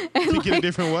 To get a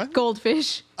different what?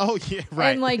 Goldfish. Oh yeah,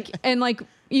 right. And like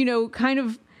kind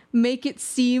of make it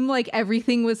seem like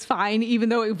everything was fine, even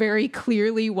though it very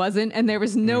clearly wasn't, and there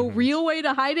was no real way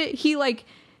to hide it.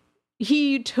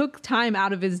 He took time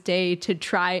out of his day to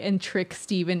try and trick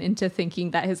Steven into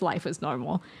thinking that his life was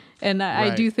normal. And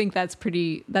I do think that's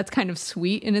kind of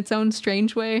sweet in its own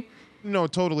strange way. No,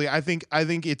 totally. I think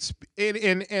it's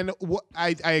and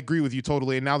I agree with you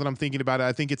totally. And now that I'm thinking about it,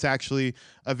 I think it's actually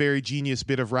a very genius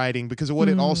bit of writing, because what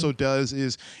it also does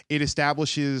is it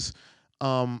establishes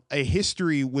a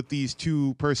history with these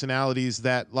two personalities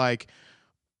that, like,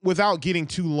 without getting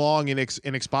too long and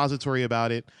expository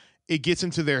about it, it gets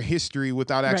into their history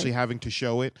without actually having to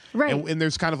show it. Right. And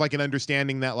there's kind of like an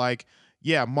understanding that, like,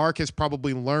 yeah, Mark has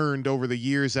probably learned over the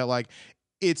years that, like,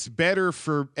 it's better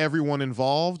for everyone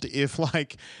involved if,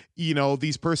 like,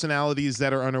 these personalities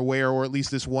that are unaware, or at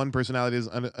least this one personality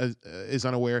is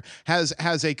unaware, has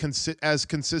as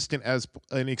consistent as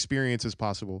an experience as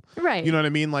possible. Right. You know what I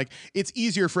mean? Like, it's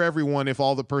easier for everyone if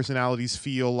all the personalities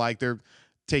feel like they're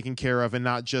taken care of and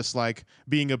not just like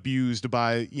being abused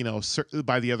by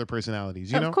by the other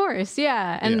personalities. Of course,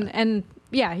 yeah, and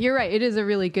yeah, you're right. It is a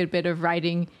really good bit of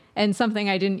writing, and something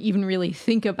I didn't even really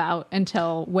think about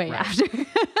until way after.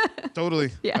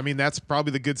 Totally. Yeah. I mean, that's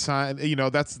probably the good sign. You know,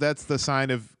 that's the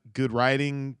sign of good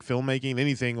writing, filmmaking,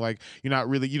 anything. Like you don't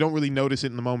really notice it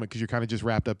in the moment because you're kind of just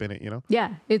wrapped up in it, you know?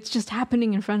 Yeah, it's just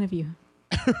happening in front of you.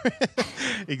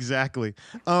 Exactly.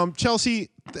 Chelsea,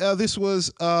 this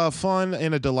was fun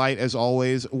and a delight as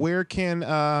always. Where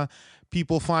can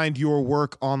people find your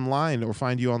work online or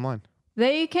find you online?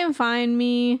 They can find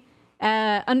me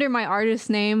under my artist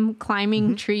name,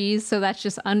 Climbing Trees. So that's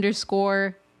just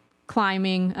 _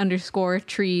 climbing _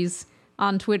 trees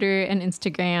on Twitter and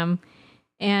Instagram.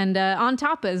 And on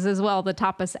Tapas as well. The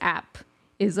Tapas app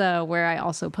is where I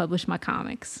also publish my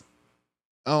comics.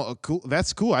 Oh, cool.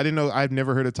 That's cool. I didn't know. I've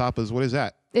never heard of Tapas. What is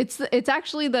that? It's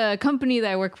actually the company that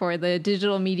I work for, the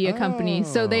digital media company.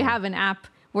 So they have an app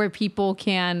where people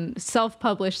can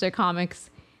self-publish their comics.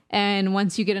 And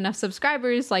once you get enough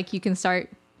subscribers, like you can start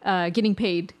getting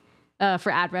paid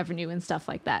for ad revenue and stuff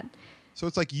like that. So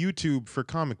it's like YouTube for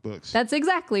comic books. That's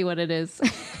exactly what it is.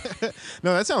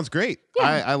 No, that sounds great.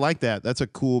 Yeah. I like that. That's a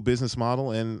cool business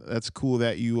model, and that's cool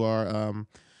that you are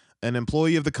an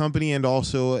employee of the company and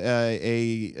also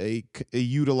a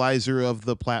utilizer of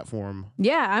the platform.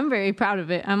 Yeah, I'm very proud of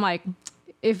it. I'm like,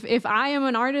 if I am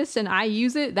an artist and I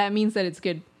use it, that means that it's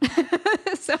good.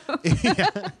 So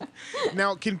Yeah.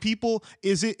 Now, can people?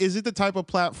 Is it the type of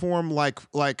platform like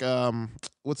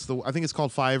I think it's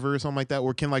called Fiverr or something like that,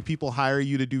 where can like people hire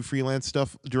you to do freelance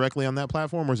stuff directly on that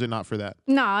platform, or is it not for that?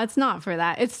 No, it's not for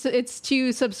that. It's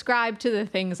to subscribe to the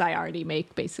things I already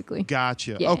make, basically.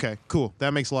 Gotcha. Yeah. Okay, cool.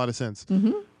 That makes a lot of sense.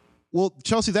 Well,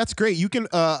 Chelsea, that's great. You can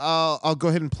I'll go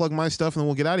ahead and plug my stuff and then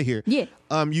we'll get out of here. Yeah.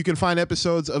 You can find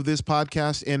episodes of this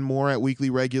podcast and more at Weekly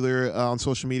Regular on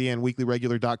social media and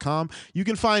weeklyregular.com. You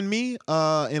can find me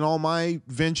in all my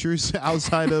ventures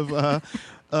outside of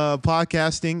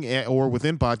podcasting or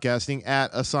within podcasting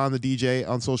at Ahsohn the DJ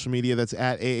on social media. That's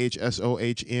at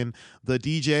AHSOHN the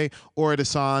DJ, or at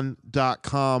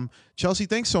Ahsohn.com. Chelsea,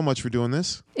 thanks so much for doing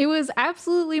this. It was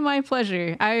absolutely my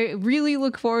pleasure. I really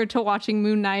look forward to watching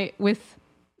Moon Knight with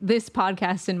this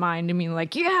podcast in mind. I mean,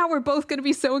 like, yeah, we're both going to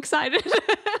be so excited.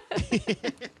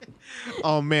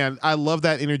 Oh, man. I love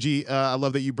that energy. I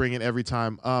love that you bring it every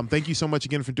time. Thank you so much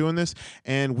again for doing this,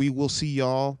 and we will see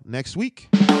y'all next week.